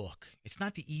write a book, it's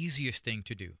not the easiest thing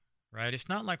to do, right? It's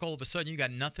not like all of a sudden you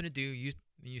got nothing to do.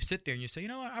 You sit there and you say,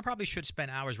 what, I probably should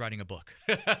spend hours writing a book,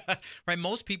 right?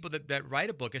 Most people that write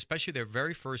a book, especially their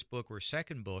very first book or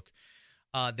second book,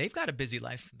 they've got a busy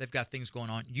life. They've got things going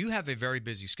on. You have a very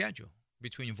busy schedule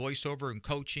between voiceover and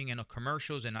coaching and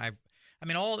commercials. And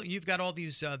you've got all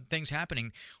these things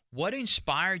happening. What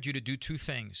inspired you to do two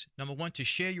things? Number one, to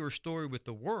share your story with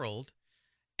the world.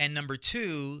 And number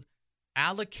two,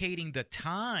 allocating the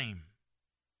time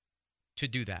to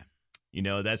do that.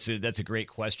 That's a great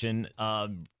question.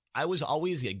 I was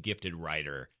always a gifted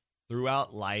writer.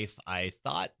 Throughout life, I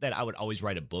thought that I would always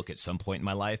write a book at some point in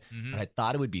my life, but I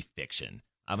thought it would be fiction.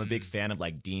 I'm a big fan of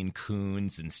like Dean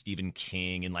Koontz and Stephen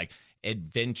King and like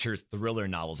adventure thriller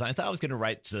novels. And I thought I was going to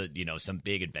write some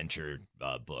big adventure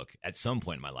book at some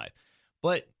point in my life.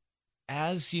 But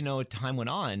as time went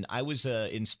on, I was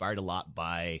inspired a lot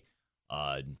by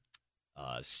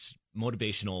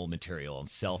motivational material and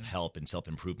self-help and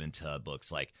self-improvement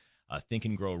books like Think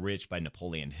and Grow Rich by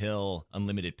Napoleon Hill,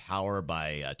 Unlimited Power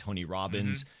by Tony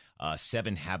Robbins,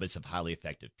 7 Habits of Highly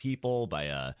Effective People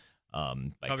by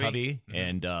Covey.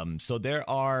 And so there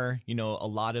are, a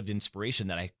lot of inspiration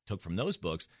that I took from those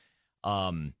books.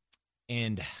 And,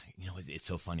 it's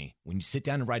so funny. When you sit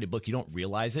down and write a book, you don't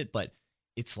realize it, but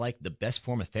it's like the best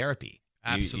form of therapy.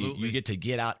 Absolutely. You get to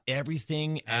get out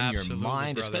everything in your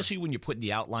mind, brother. Especially when you're putting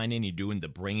the outline in, you're doing the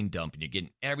brain dump, and you're getting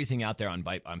everything out there on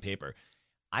paper.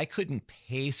 I couldn't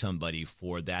pay somebody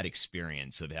for that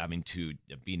experience of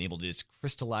being able to just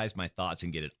crystallize my thoughts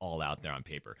and get it all out there on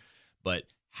paper. But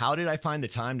how did I find the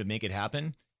time to make it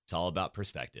happen? It's all about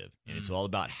perspective, and it's all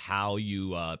about how you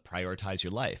prioritize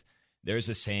your life. There's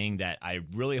a saying that I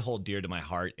really hold dear to my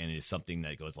heart, and it is something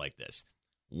that goes like this.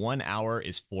 1 hour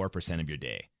is 4% of your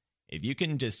day. If you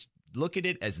can just look at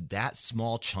it as that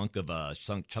small chunk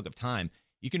of time,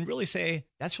 you can really say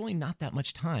that's really not that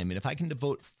much time. And if I can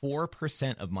devote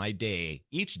 4% of my day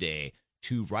each day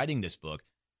to writing this book,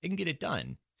 I can get it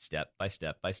done step by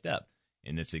step by step.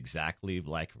 And it's exactly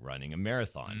like running a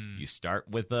marathon. You start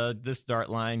with the start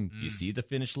line, you see the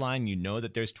finish line, you know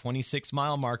that there's 26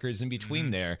 mile markers in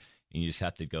between there, and you just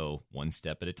have to go one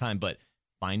step at a time. But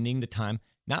finding the time,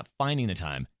 not finding the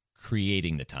time,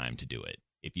 creating the time to do it.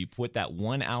 If you put that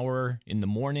 1 hour in the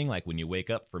morning, like when you wake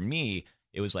up, for me,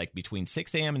 it was like between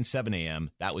 6 a.m. and 7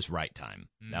 a.m. That was right time.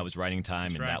 That was writing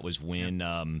time. That's right. That was when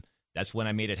that's when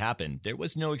I made it happen. There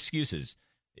was no excuses.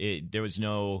 There was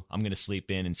no, I'm going to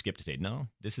sleep in and skip today. No,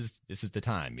 this is the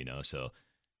time, So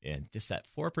just that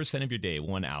 4% of your day,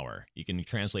 1 hour, you can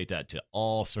translate that to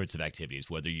all sorts of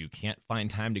activities. Whether you can't find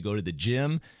time to go to the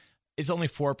gym, it's only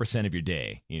 4% of your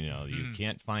day. You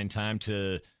can't find time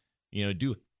to,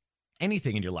 do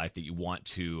anything in your life that you want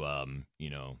to,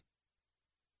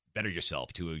 better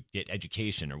yourself, to get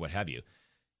education or what have you.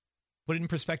 Put it in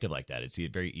perspective like that. It's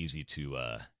very easy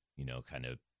to, kind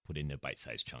of put into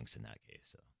bite-sized chunks in that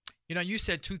case. So, you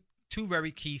said two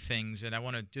very key things, and I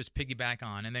want to just piggyback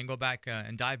on and then go back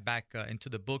and dive back into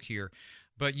the book here.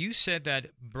 But you said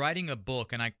that writing a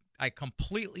book, and I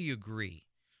completely agree,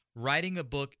 writing a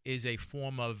book is a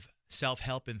form of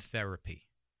self-help and therapy.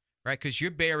 Right, because you're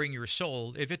bearing your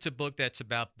soul. If it's a book that's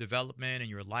about development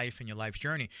and your life and your life's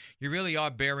journey, you really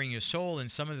are bearing your soul. And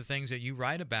some of the things that you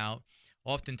write about,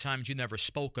 oftentimes you never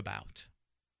spoke about.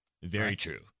 Very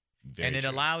true. Very and it true.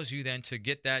 allows you then to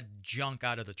get that junk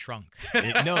out of the trunk.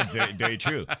 Very, very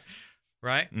true.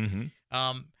 Right? Mm-hmm.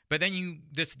 But then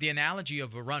the analogy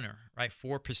of a runner, right,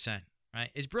 4%, right,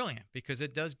 is brilliant because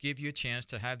it does give you a chance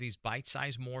to have these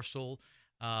bite-sized morsel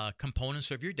components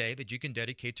of your day that you can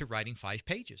dedicate to writing 5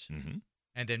 pages.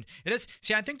 And then it is.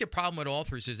 See, I think the problem with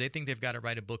authors is they think they've got to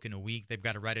write a book in a week. They've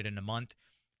got to write it in a month.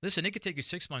 Listen, it could take you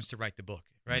 6 months to write the book,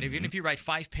 right? Even if you write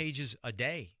 5 pages a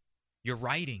day, you're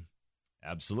writing.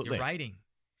 Absolutely. You're writing.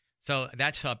 So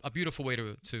that's a beautiful way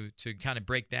to kind of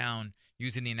break down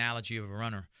using the analogy of a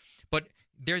runner. But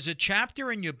there's a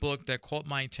chapter in your book that caught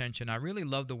my attention. I really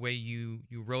love the way you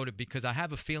wrote it because I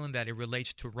have a feeling that it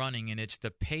relates to running, and it's the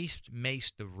pace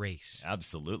makes the race.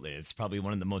 Absolutely. It's probably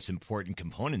one of the most important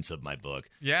components of my book.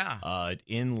 Yeah.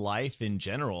 In life in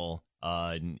general,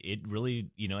 it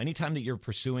really, anytime that you're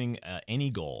pursuing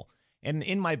any goal, and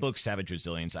in my book, Savage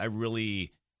Resilience, I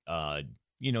really,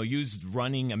 used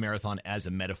running a marathon as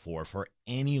a metaphor for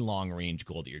any long-range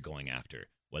goal that you're going after,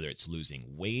 whether it's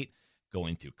losing weight,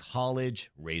 going through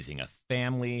college, raising a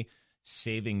family,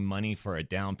 saving money for a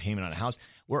down payment on a house.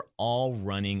 We're all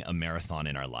running a marathon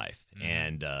in our life,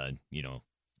 and,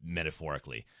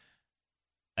 metaphorically.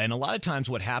 And a lot of times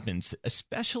what happens,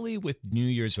 especially with New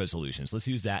Year's resolutions, let's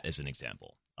use that as an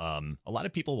example. A lot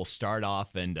of people will start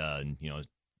off and,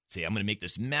 say, I'm going to make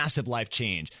this massive life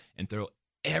change and throw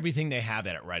everything they have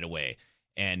at it right away.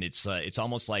 And it's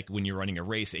almost like when you're running a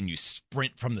race and you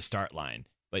sprint from the start line.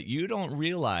 But you don't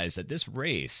realize that this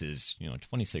race is,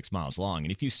 26 miles long.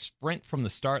 And if you sprint from the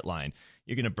start line,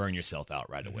 you're going to burn yourself out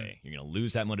right away. You're going to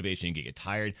lose that motivation. You're going to get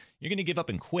tired. You're going to give up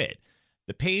and quit.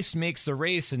 The pace makes the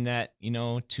race in that,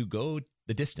 to go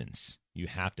the distance, you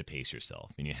have to pace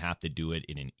yourself. And you have to do it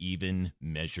in an even,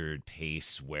 measured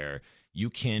pace where you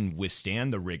can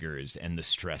withstand the rigors and the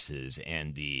stresses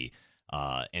and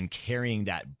and carrying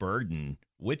that burden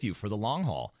with you for the long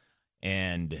haul.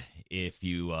 And if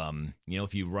you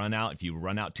run out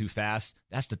too fast,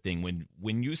 that's the thing.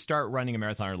 When you start running a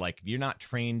marathon, or like you're not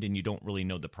trained and you don't really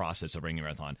know the process of running a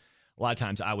marathon, a lot of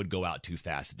times I would go out too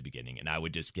fast at the beginning and I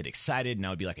would just get excited and I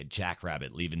would be like a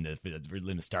jackrabbit leaving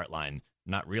the start line,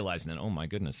 not realizing that, oh my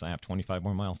goodness, I have 25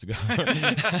 more miles to go.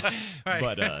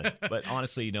 Right. But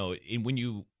honestly, when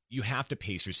you have to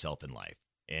pace yourself in life.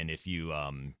 And if you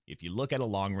look at a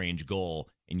long range goal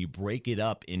and you break it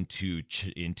up into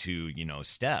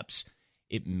steps,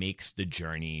 it makes the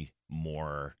journey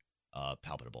more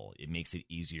palpable. It makes it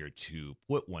easier to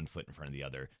put one foot in front of the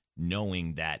other,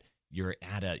 knowing that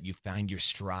you find your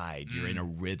stride, you're in a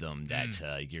rhythm that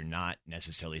you're not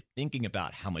necessarily thinking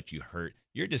about how much you hurt.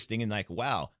 You're just thinking like,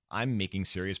 wow, I'm making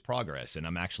serious progress and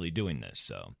I'm actually doing this.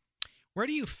 So, where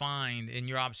do you find in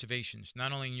your observations,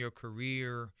 not only in your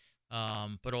career,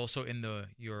 but also in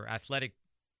your athletic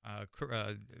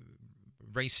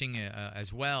racing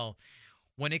as well,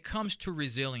 when it comes to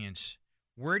resilience,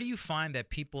 where do you find that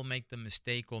people make the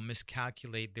mistake or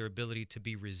miscalculate their ability to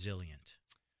be resilient?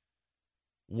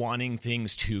 Wanting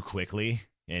things too quickly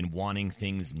and wanting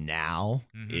things now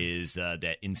is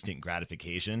that instant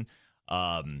gratification.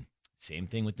 Same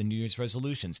thing with the New Year's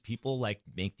resolutions. People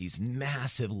make these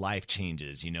massive life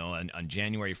changes, on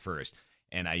January 1st.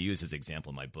 And I use this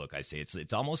example in my book. I say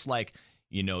it's almost like,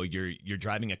 you're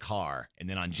driving a car, and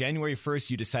then on January 1st,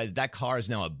 you decide that car is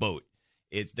now a boat.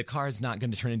 The car is not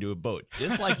going to turn into a boat.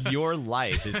 Just like your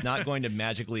life is not going to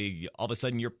magically, all of a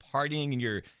sudden you're partying and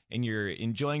you're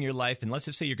enjoying your life. And let's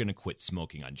just say you're going to quit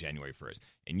smoking on January 1st.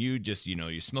 And you just,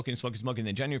 you're smoking. And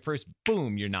then January 1st,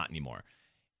 boom, you're not anymore.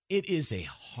 It is a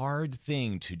hard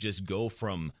thing to just go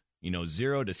from,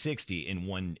 0 to 60 in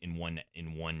one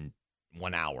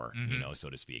hour, so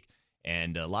to speak.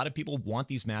 And a lot of people want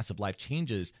these massive life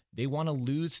changes. They want to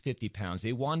lose 50 pounds.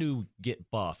 They want to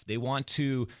get buff. They want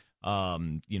to,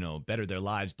 better their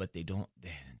lives, but they don't,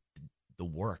 the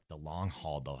work, the long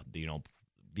haul,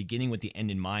 beginning with the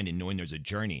end in mind and knowing there's a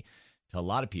journey. To a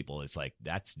lot of people, it's like,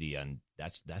 that's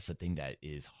the thing that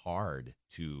is hard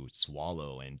to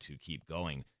swallow and to keep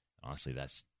going. Honestly,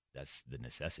 that's the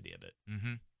necessity of it.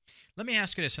 Mm-hmm. Let me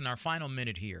ask you this in our final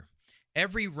minute here.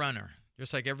 Every runner,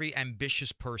 just like every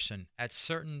ambitious person, at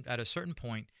a certain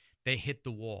point, they hit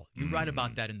the wall. You write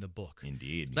about that in the book.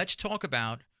 Indeed. Let's talk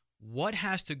about what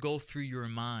has to go through your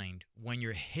mind when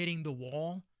you're hitting the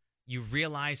wall. You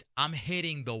realize, I'm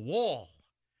hitting the wall,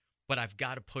 but I've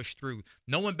got to push through.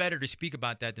 No one better to speak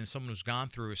about that than someone who's gone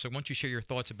through it. So why don't you share your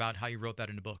thoughts about how you wrote that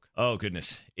in the book? Oh,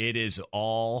 goodness. It is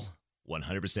all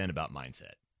 100% about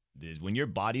mindset. When your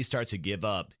body starts to give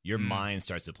up, your mind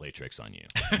starts to play tricks on you.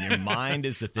 And your mind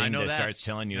is the thing that starts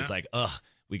telling you, it's like,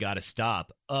 we got to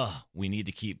stop. We need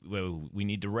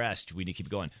to rest. We need to keep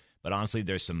going. But honestly,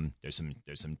 there's some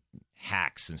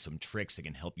hacks and some tricks that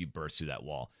can help you burst through that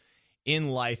wall. In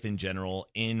life in general,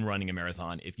 in running a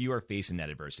marathon, if you are facing that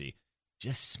adversity,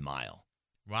 just smile.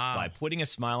 Wow. By putting a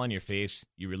smile on your face,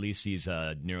 you release these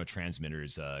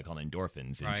neurotransmitters called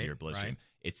endorphins into your bloodstream.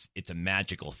 Right. It's a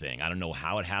magical thing. I don't know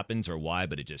how it happens or why,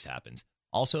 but it just happens.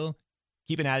 Also,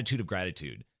 keep an attitude of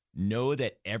gratitude. know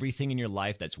that everything in your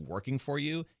life that's working for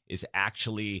you is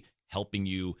actually helping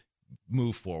you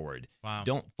move forward. Wow.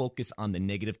 Don't focus on the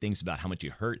negative things about how much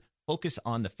you hurt. Focus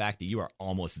on the fact that you are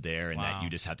almost there and that you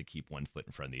just have to keep one foot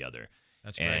in front of the other.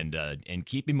 That's great. And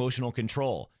keep emotional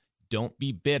control. Don't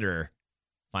be bitter.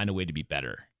 Find a way to be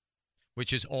better.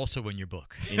 Which is also in your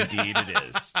book. Indeed it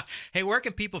is. Hey, where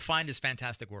can people find this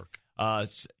fantastic work?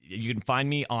 You can find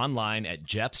me online at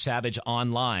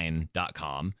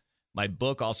jeffsavageonline.com. My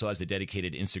book also has a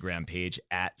dedicated Instagram page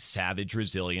at Savage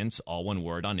Resilience, all one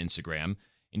word on Instagram.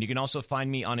 And you can also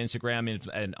find me on Instagram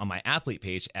and on my athlete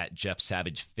page at Jeff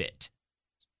Savage Fit.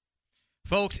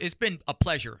 Folks, it's been a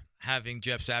pleasure having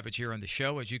Jeff Savage here on the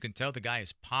show. As you can tell, the guy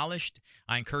is polished.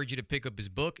 I encourage you to pick up his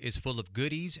book. It's full of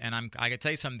goodies. And I got to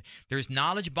tell you something. There's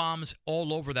knowledge bombs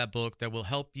all over that book that will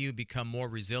help you become more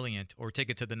resilient or take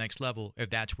it to the next level if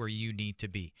that's where you need to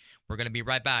be. We're going to be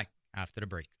right back after the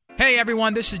break. Hey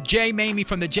everyone, this is Jay Maymi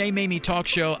from the Jay Maymi Talk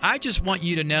Show. I just want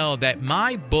you to know that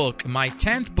my book, my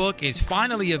 10th book, is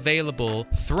finally available.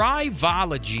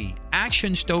 Thriveology,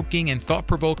 action-stoking and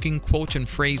thought-provoking quotes and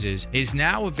phrases, is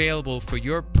now available for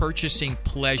your purchasing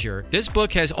pleasure. This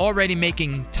book has already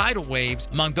making tidal waves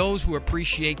among those who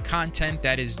appreciate content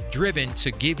that is driven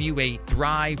to give you a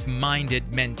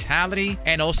thrive-minded mentality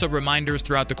and also reminders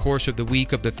throughout the course of the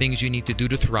week of the things you need to do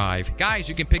to thrive. Guys,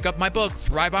 you can pick up my book,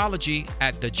 Thriveology,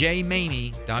 at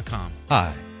thejmayme.com.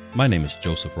 Hi, my name is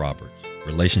Joseph Roberts,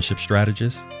 relationship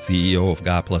strategist, CEO of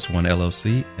God Plus One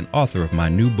LLC, and author of my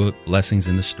new book, Blessings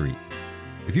in the Streets.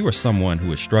 If you are someone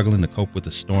who is struggling to cope with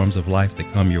the storms of life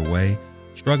that come your way,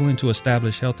 struggling to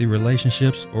establish healthy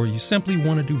relationships, or you simply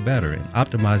want to do better in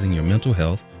optimizing your mental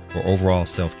health or overall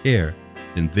self-care,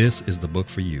 then this is the book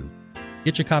for you.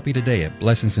 Get your copy today at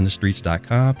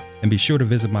blessingsinthestreets.com and be sure to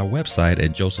visit my website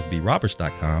at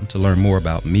josephbroberts.com to learn more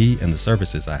about me and the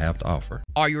services I have to offer.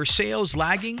 Are your sales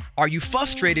lagging? Are you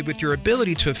frustrated with your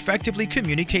ability to effectively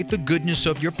communicate the goodness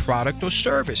of your product or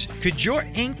service? Could your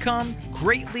income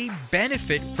greatly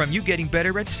benefit from you getting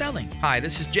better at selling? Hi,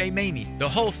 this is Jay Maymi, the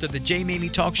host of the Jay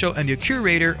Maymi Talk Show and the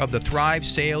curator of the Thrive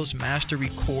Sales Mastery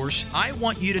course. I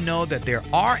want you to know that there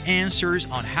are answers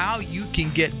on how you can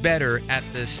get better at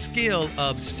the skill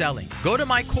of selling. Go to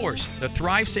my course, the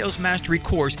Thrive Sales Mastery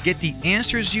course. Get the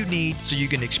answers you need so you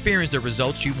can experience the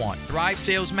results you want.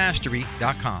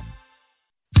 ThriveSalesMastery.com.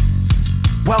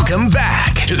 Welcome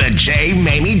back to the Jay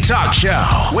Maymi Talk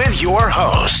Show with your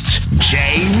host,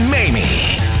 Jay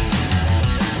Maymi.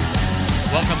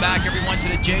 Welcome back, everyone, to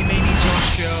the Jay Maymi Talk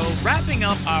Show. Wrapping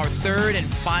up our third and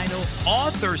final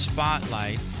author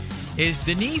spotlight is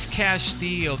Denise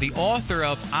Castile, the author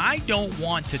of I Don't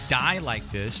Want to Die Like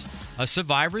This, A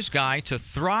Survivor's Guide to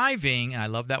Thriving, and I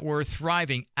love that word,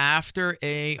 thriving, after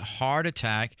a heart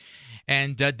attack.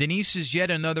 And Denise is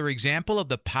yet another example of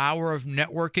the power of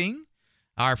networking.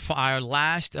 Our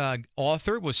last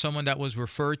author was someone that was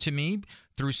referred to me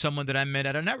through someone that I met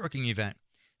at a networking event.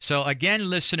 So again,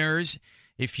 listeners,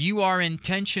 if you are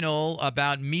intentional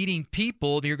about meeting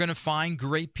people, you're going to find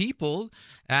great people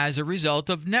as a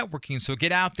result of networking. So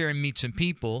get out there and meet some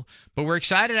people. But we're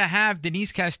excited to have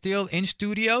Denise Castile in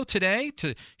studio today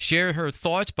to share her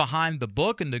thoughts behind the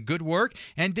book and the good work.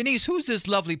 And Denise, who's this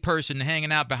lovely person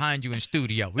hanging out behind you in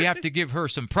studio? We have to give her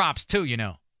some props too, you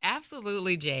know.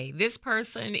 Absolutely, Jay. This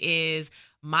person is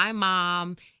my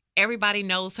mom. Everybody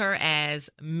knows her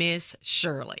as Miss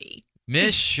Shirley.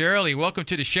 Miss Shirley, welcome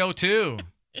to the show, too.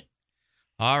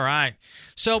 All right.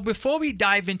 So before we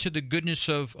dive into the goodness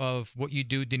of what you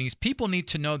do, Denise, people need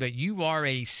to know that you are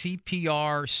a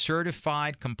CPR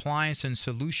certified compliance and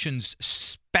solutions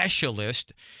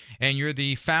specialist, and you're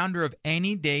the founder of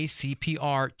Any Day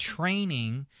CPR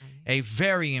Training, a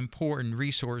very important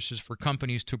resources for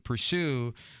companies to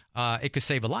pursue. It could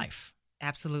save a life.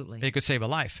 Absolutely. It could save a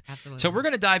life. Absolutely. So we're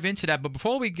going to dive into that. But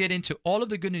before we get into all of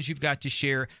the goodness you've got to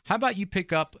share, how about you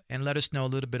pick up and let us know a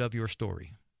little bit of your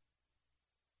story?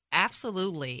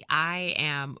 Absolutely. I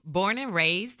am born and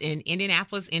raised in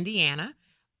Indianapolis, Indiana,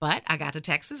 but I got to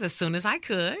Texas as soon as I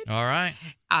could. All right.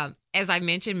 As I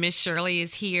mentioned, Miss Shirley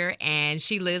is here, and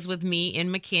she lives with me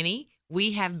in McKinney.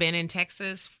 We have been in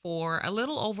Texas for a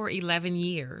little over 11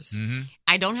 years. Mm-hmm.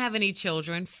 I don't have any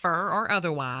children, fur or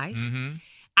otherwise. Mm-hmm.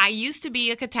 I used to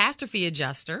be a catastrophe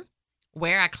adjuster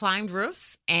where I climbed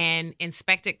roofs and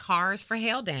inspected cars for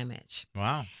hail damage.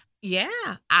 Wow.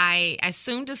 Yeah. I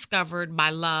soon discovered my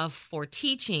love for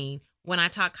teaching when I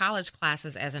taught college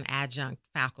classes as an adjunct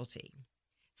faculty.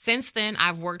 Since then,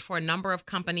 I've worked for a number of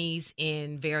companies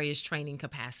in various training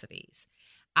capacities.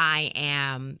 I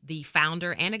am the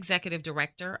founder and executive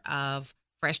director of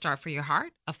Fresh Start for Your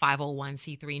Heart, a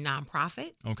 501c3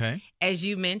 nonprofit. Okay. As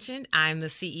you mentioned, I'm the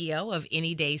CEO of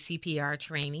Any Day CPR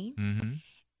Training. Mm-hmm.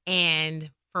 And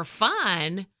for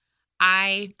fun,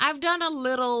 I've done a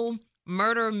little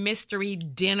murder mystery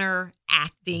dinner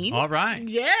acting. All right.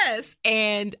 Yes.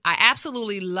 And I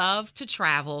absolutely love to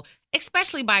travel,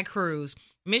 especially by cruise.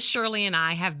 Miss Shirley and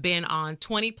I have been on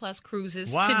 20 plus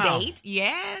cruises to date.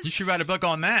 Yes. You should write a book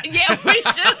on that. Yeah, we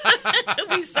should.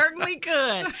 We certainly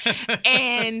could.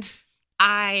 And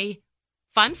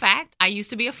fun fact, I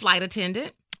used to be a flight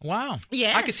attendant. Wow.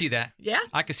 Yes. I can see that. Yeah.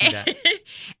 I can see that.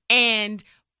 And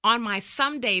on my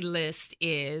someday list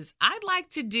is I'd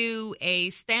like to do a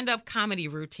stand-up comedy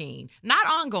routine. Not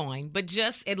ongoing, but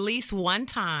just at least one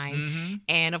time. Mm-hmm.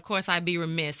 And, of course, I'd be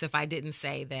remiss if I didn't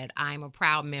say that I'm a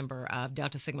proud member of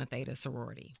Delta Sigma Theta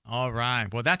sorority. All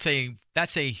right. Well, that's a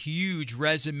huge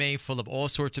resume full of all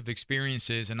sorts of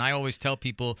experiences. And I always tell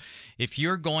people, if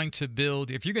you're going to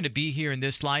be here in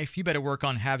this life, you better work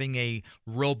on having a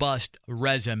robust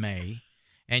resume.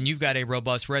 And you've got a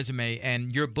robust resume,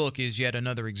 and your book is yet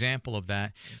another example of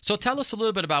that. So tell us a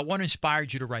little bit about what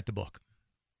inspired you to write the book.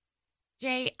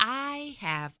 Jay,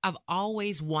 I've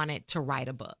always wanted to write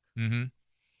a book. Mm-hmm.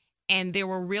 And there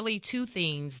were really two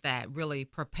things that really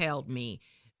propelled me.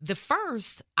 The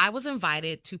first, I was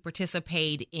invited to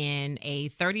participate in a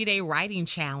 30-day writing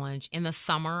challenge in the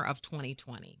summer of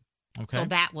 2020. Okay. So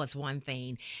that was one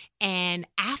thing. And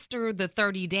after the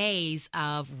 30 days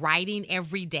of writing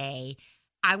every day,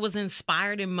 I was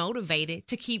inspired and motivated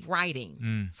to keep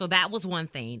writing. So that was one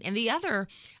thing. And the other,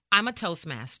 I'm a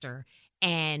Toastmaster,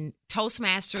 and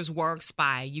Toastmasters works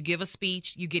by you give a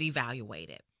speech, you get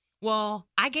evaluated. Well,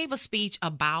 I gave a speech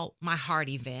about my heart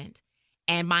event,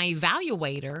 and my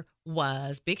evaluator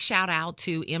was, big shout out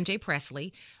to MJ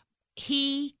Presley.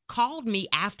 He called me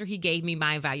after he gave me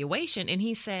my evaluation, and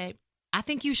he said, I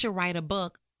think you should write a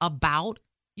book about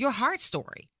your heart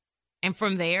story. And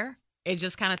from there, it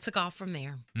just kind of took off from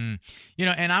there. And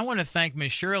I want to thank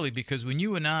Miss Shirley, because when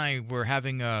you and I were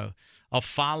having a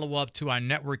follow-up to our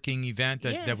networking event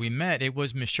that we met, it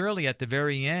was Miss Shirley at the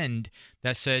very end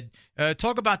that said,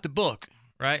 talk about the book,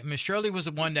 right? Miss Shirley was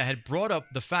the one that had brought up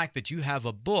the fact that you have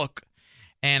a book.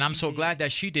 And I'm so glad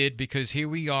that she did, because here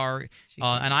we are.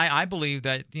 And I believe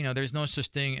that, there's no such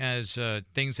thing as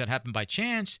things that happen by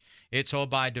chance. It's all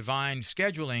by divine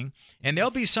scheduling. And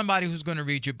there'll be somebody who's going to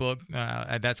read your book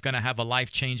that's going to have a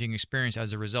life-changing experience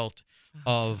as a result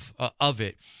of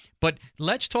it. But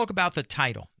let's talk about the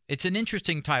title. It's an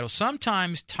interesting title.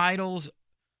 Sometimes titles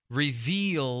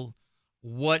reveal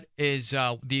what is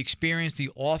the experience the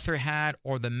author had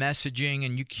or the messaging,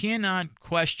 and you cannot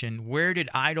question, where did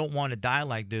I Don't Want to Die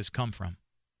Like This come from?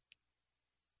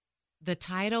 The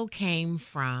title came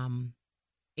from,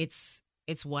 it's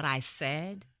what I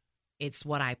said, it's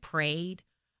what I prayed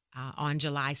on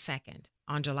July 2nd.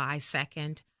 On July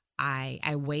 2nd,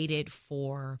 I waited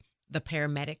for the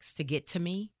paramedics to get to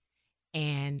me,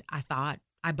 and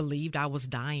I believed I was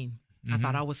dying. I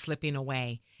thought I was slipping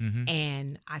away.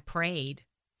 And I prayed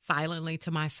silently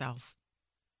to myself,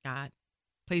 God,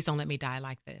 please don't let me die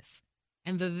like this.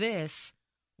 And this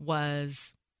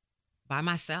was by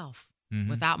myself,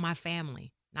 without my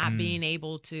family, not being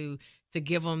able to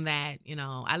give them that,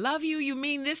 I love you, you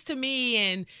mean this to me,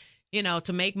 and,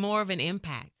 to make more of an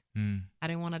impact. I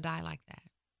didn't want to die like that.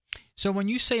 So when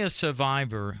you say a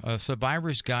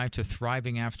survivor's guide to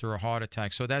thriving after a heart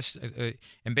attack, so that's,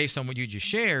 and based on what you just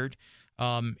shared,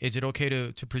 is it okay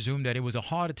to presume that it was a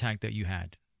heart attack that you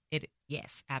had?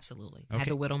 Yes, absolutely. Okay. I had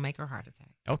the widowmaker heart attack.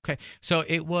 Okay. So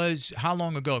it was how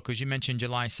long ago? Because you mentioned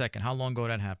July 2nd. How long ago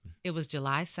that happened? It was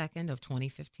July 2nd of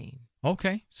 2015.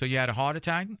 Okay. So you had a heart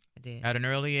attack? I did. At an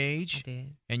early age? I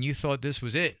did. And you thought this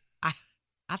was it?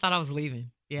 I thought I was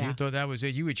leaving. Yeah. You thought that was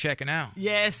it? You were checking out.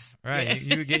 Yes. Right.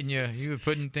 Yeah. You were you were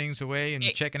putting things away and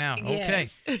checking out.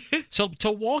 Yes. Okay. So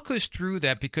to walk us through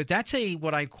that, because that's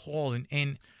what I call,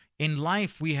 in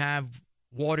life we have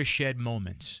watershed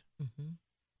moments.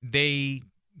 They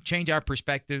change our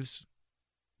perspectives.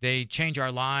 They change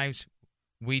our lives.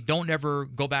 We don't ever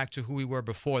go back to who we were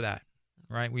before that,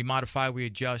 right? We modify, we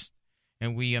adjust,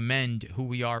 and we amend who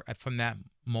we are from that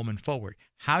moment forward.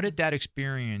 How did that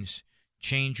experience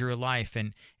change your life,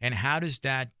 and how does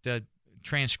that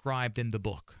transcribed in the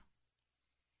book?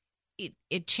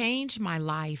 It changed my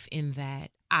life in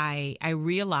that I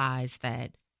realized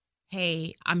that,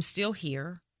 hey, I'm still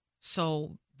here,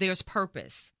 so there's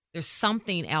purpose. There's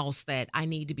something else that I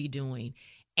need to be doing.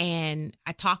 And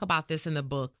I talk about this in the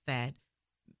book, that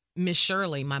Miss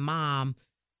Shirley, my mom,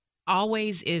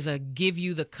 always is a give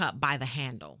you the cup by the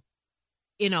handle.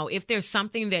 If there's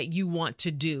something that you want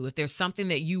to do, if there's something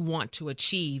that you want to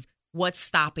achieve, what's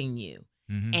stopping you?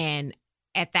 Mm-hmm. And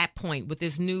at that point, with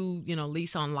this new,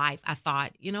 lease on life, I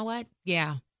thought, you know what?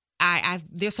 Yeah,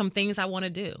 there's some things I want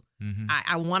to do. Mm-hmm.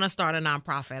 I want to start a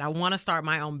nonprofit. I want to start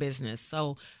my own business.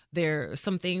 So there are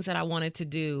some things that I wanted to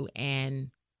do, and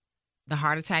the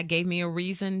heart attack gave me a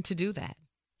reason to do that.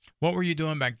 What were you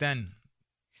doing back then?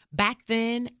 Back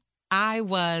then, I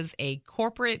was a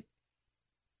corporate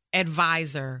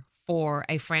advisor for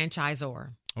a franchisor.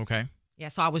 Okay. Yeah,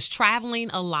 so I was traveling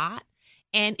a lot,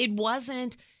 and it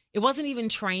wasn't even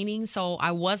training, so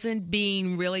I wasn't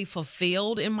being really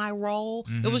fulfilled in my role.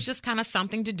 Mm-hmm. It was just kind of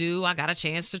something to do. I got a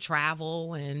chance to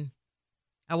travel, and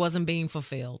I wasn't being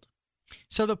fulfilled.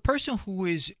 So the person who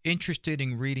is interested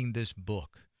in reading this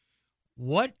book,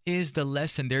 what is the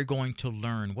lesson they're going to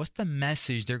learn? What's the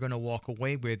message they're going to walk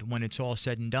away with when it's all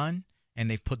said and done and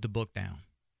they've put the book down?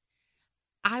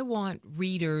 I want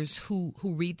readers who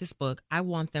read this book, I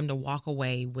want them to walk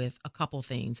away with a couple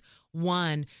things.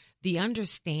 One, the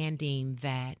understanding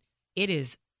that it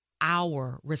is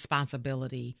our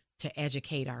responsibility to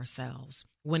educate ourselves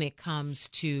when it comes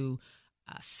to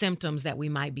symptoms that we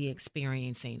might be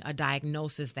experiencing, a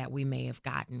diagnosis that we may have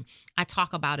gotten. I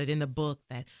talk about it in the book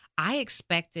that I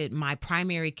expected my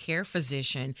primary care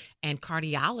physician and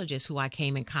cardiologist who I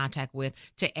came in contact with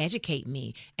to educate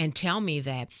me and tell me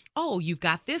that, oh, you've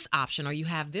got this option or you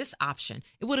have this option.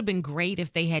 It would have been great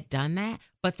if they had done that,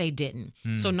 but they didn't.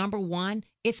 So number one,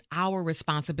 it's our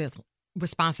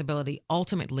responsibility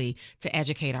ultimately to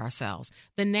educate ourselves.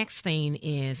 The next thing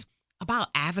is about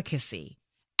advocacy.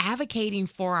 Advocating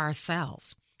for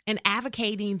ourselves and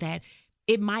advocating that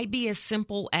it might be as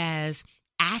simple as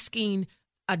asking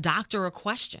a doctor a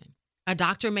question. A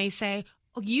doctor may say,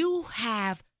 oh, you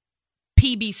have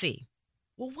PBC.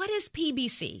 Well, what is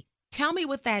PBC? Tell me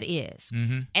what that is.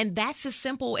 Mm-hmm. And that's as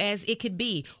simple as it could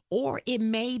be. Or it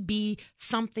may be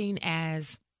something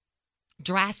as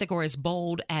drastic or as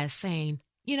bold as saying,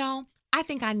 I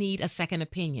think I need a second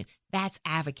opinion. That's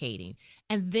advocating.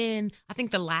 And then I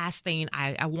think the last thing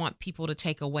I want people to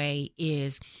take away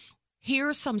is here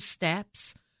are some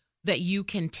steps that you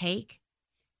can take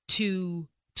to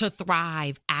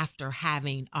thrive after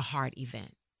having a heart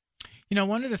event.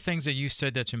 One of the things that you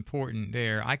said that's important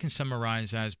there, I can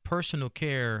summarize as personal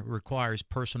care requires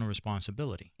personal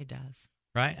responsibility. It does.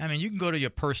 Right? I mean, you can go to your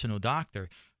personal doctor,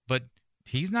 but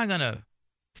he's not going to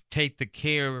take the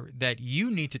care that you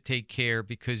need to take care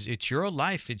because it's your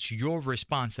life. It's your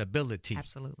responsibility.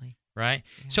 Absolutely. Right?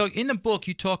 Yeah. So in the book,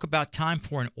 you talk about time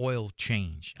for an oil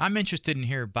change. I'm interested in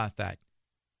hearing about that.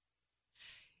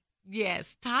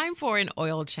 Yes, time for an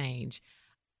oil change.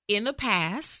 In the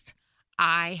past,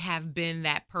 I have been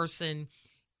that person,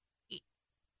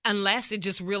 unless it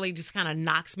just really just kind of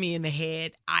knocks me in the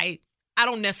head, I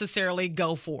don't necessarily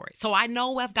go for it. So I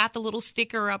know I've got the little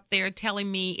sticker up there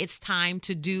telling me it's time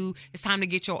to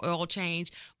get your oil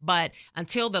change. But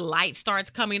until the light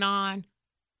starts coming on,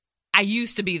 I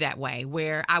used to be that way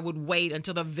where I would wait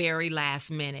until the very last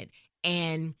minute.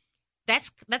 And that's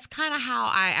kind of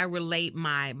how I relate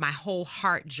my whole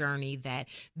heart journey, that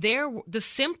the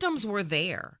symptoms were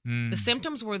there. The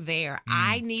symptoms were there.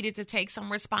 I needed to take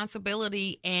some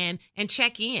responsibility and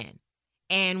check in.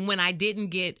 And when I didn't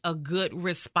get a good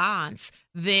response,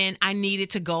 then I needed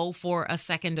to go for a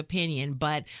second opinion.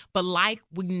 But like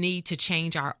we need to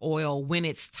change our oil when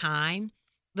it's time,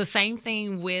 the same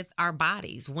thing with our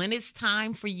bodies. When it's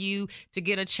time for you to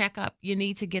get a checkup, you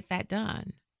need to get that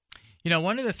done.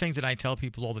 One of the things that I tell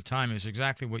people all the time is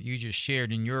exactly what you just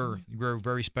shared in your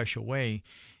very special way,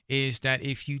 is that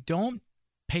if you don't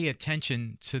pay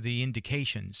attention to the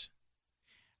indications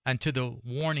and to the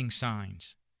warning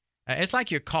signs, it's like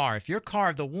your car. If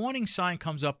the warning sign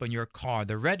comes up on your car,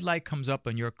 the red light comes up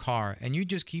on your car, and you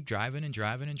just keep driving and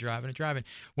driving and driving and driving.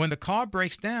 When the car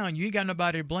breaks down, you ain't got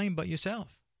nobody to blame but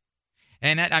yourself.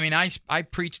 And I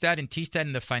preach that and teach that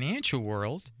in the financial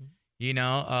world,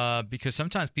 because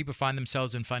sometimes people find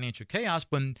themselves in financial chaos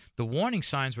when the warning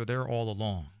signs were there all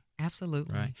along.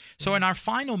 Absolutely. Right. So in our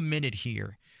final minute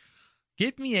here,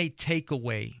 give me a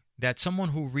takeaway that someone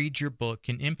who reads your book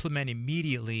can implement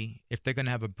immediately if they're going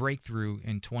to have a breakthrough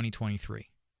in 2023?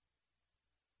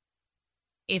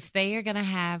 If they are going to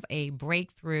have a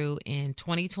breakthrough in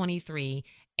 2023,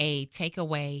 a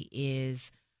takeaway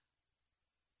is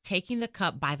taking the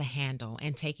cup by the handle.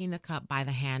 And taking the cup by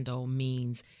the handle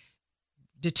means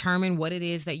determine what it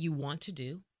is that you want to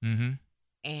do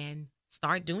and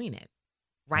start doing it.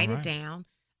 Write it down.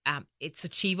 It's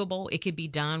achievable. It could be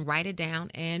done. Write it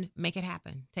down and make it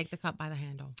happen. Take the cup by the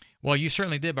handle. Well, you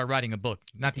certainly did by writing a book.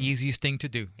 Not the easiest thing to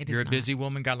do. You're a not. busy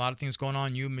woman, got a lot of things going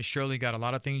on. You, Miss Shirley, got a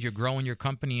lot of things. You're growing your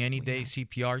company any day,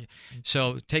 CPR.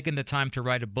 So taking the time to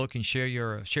write a book and share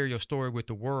your story with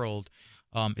the world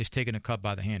is taking a cup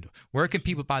by the handle. Where can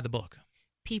people buy the book?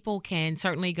 People can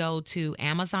certainly go to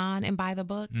Amazon and buy the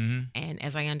book. Mm-hmm. And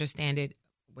as I understand it,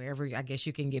 wherever I guess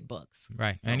you can get books.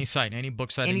 Right. So, any site, any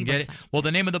book site, any you can get book it. site. Well,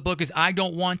 the name of the book is I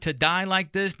Don't Want to Die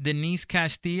Like This. Denise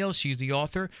Castillo, she's the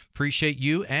author. Appreciate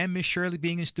you and Miss Shirley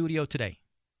being in studio today.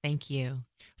 Thank you.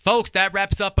 Folks, that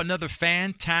wraps up another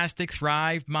fantastic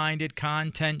Thrive-minded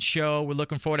content show. We're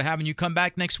looking forward to having you come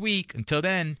back next week. Until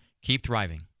then, keep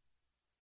thriving.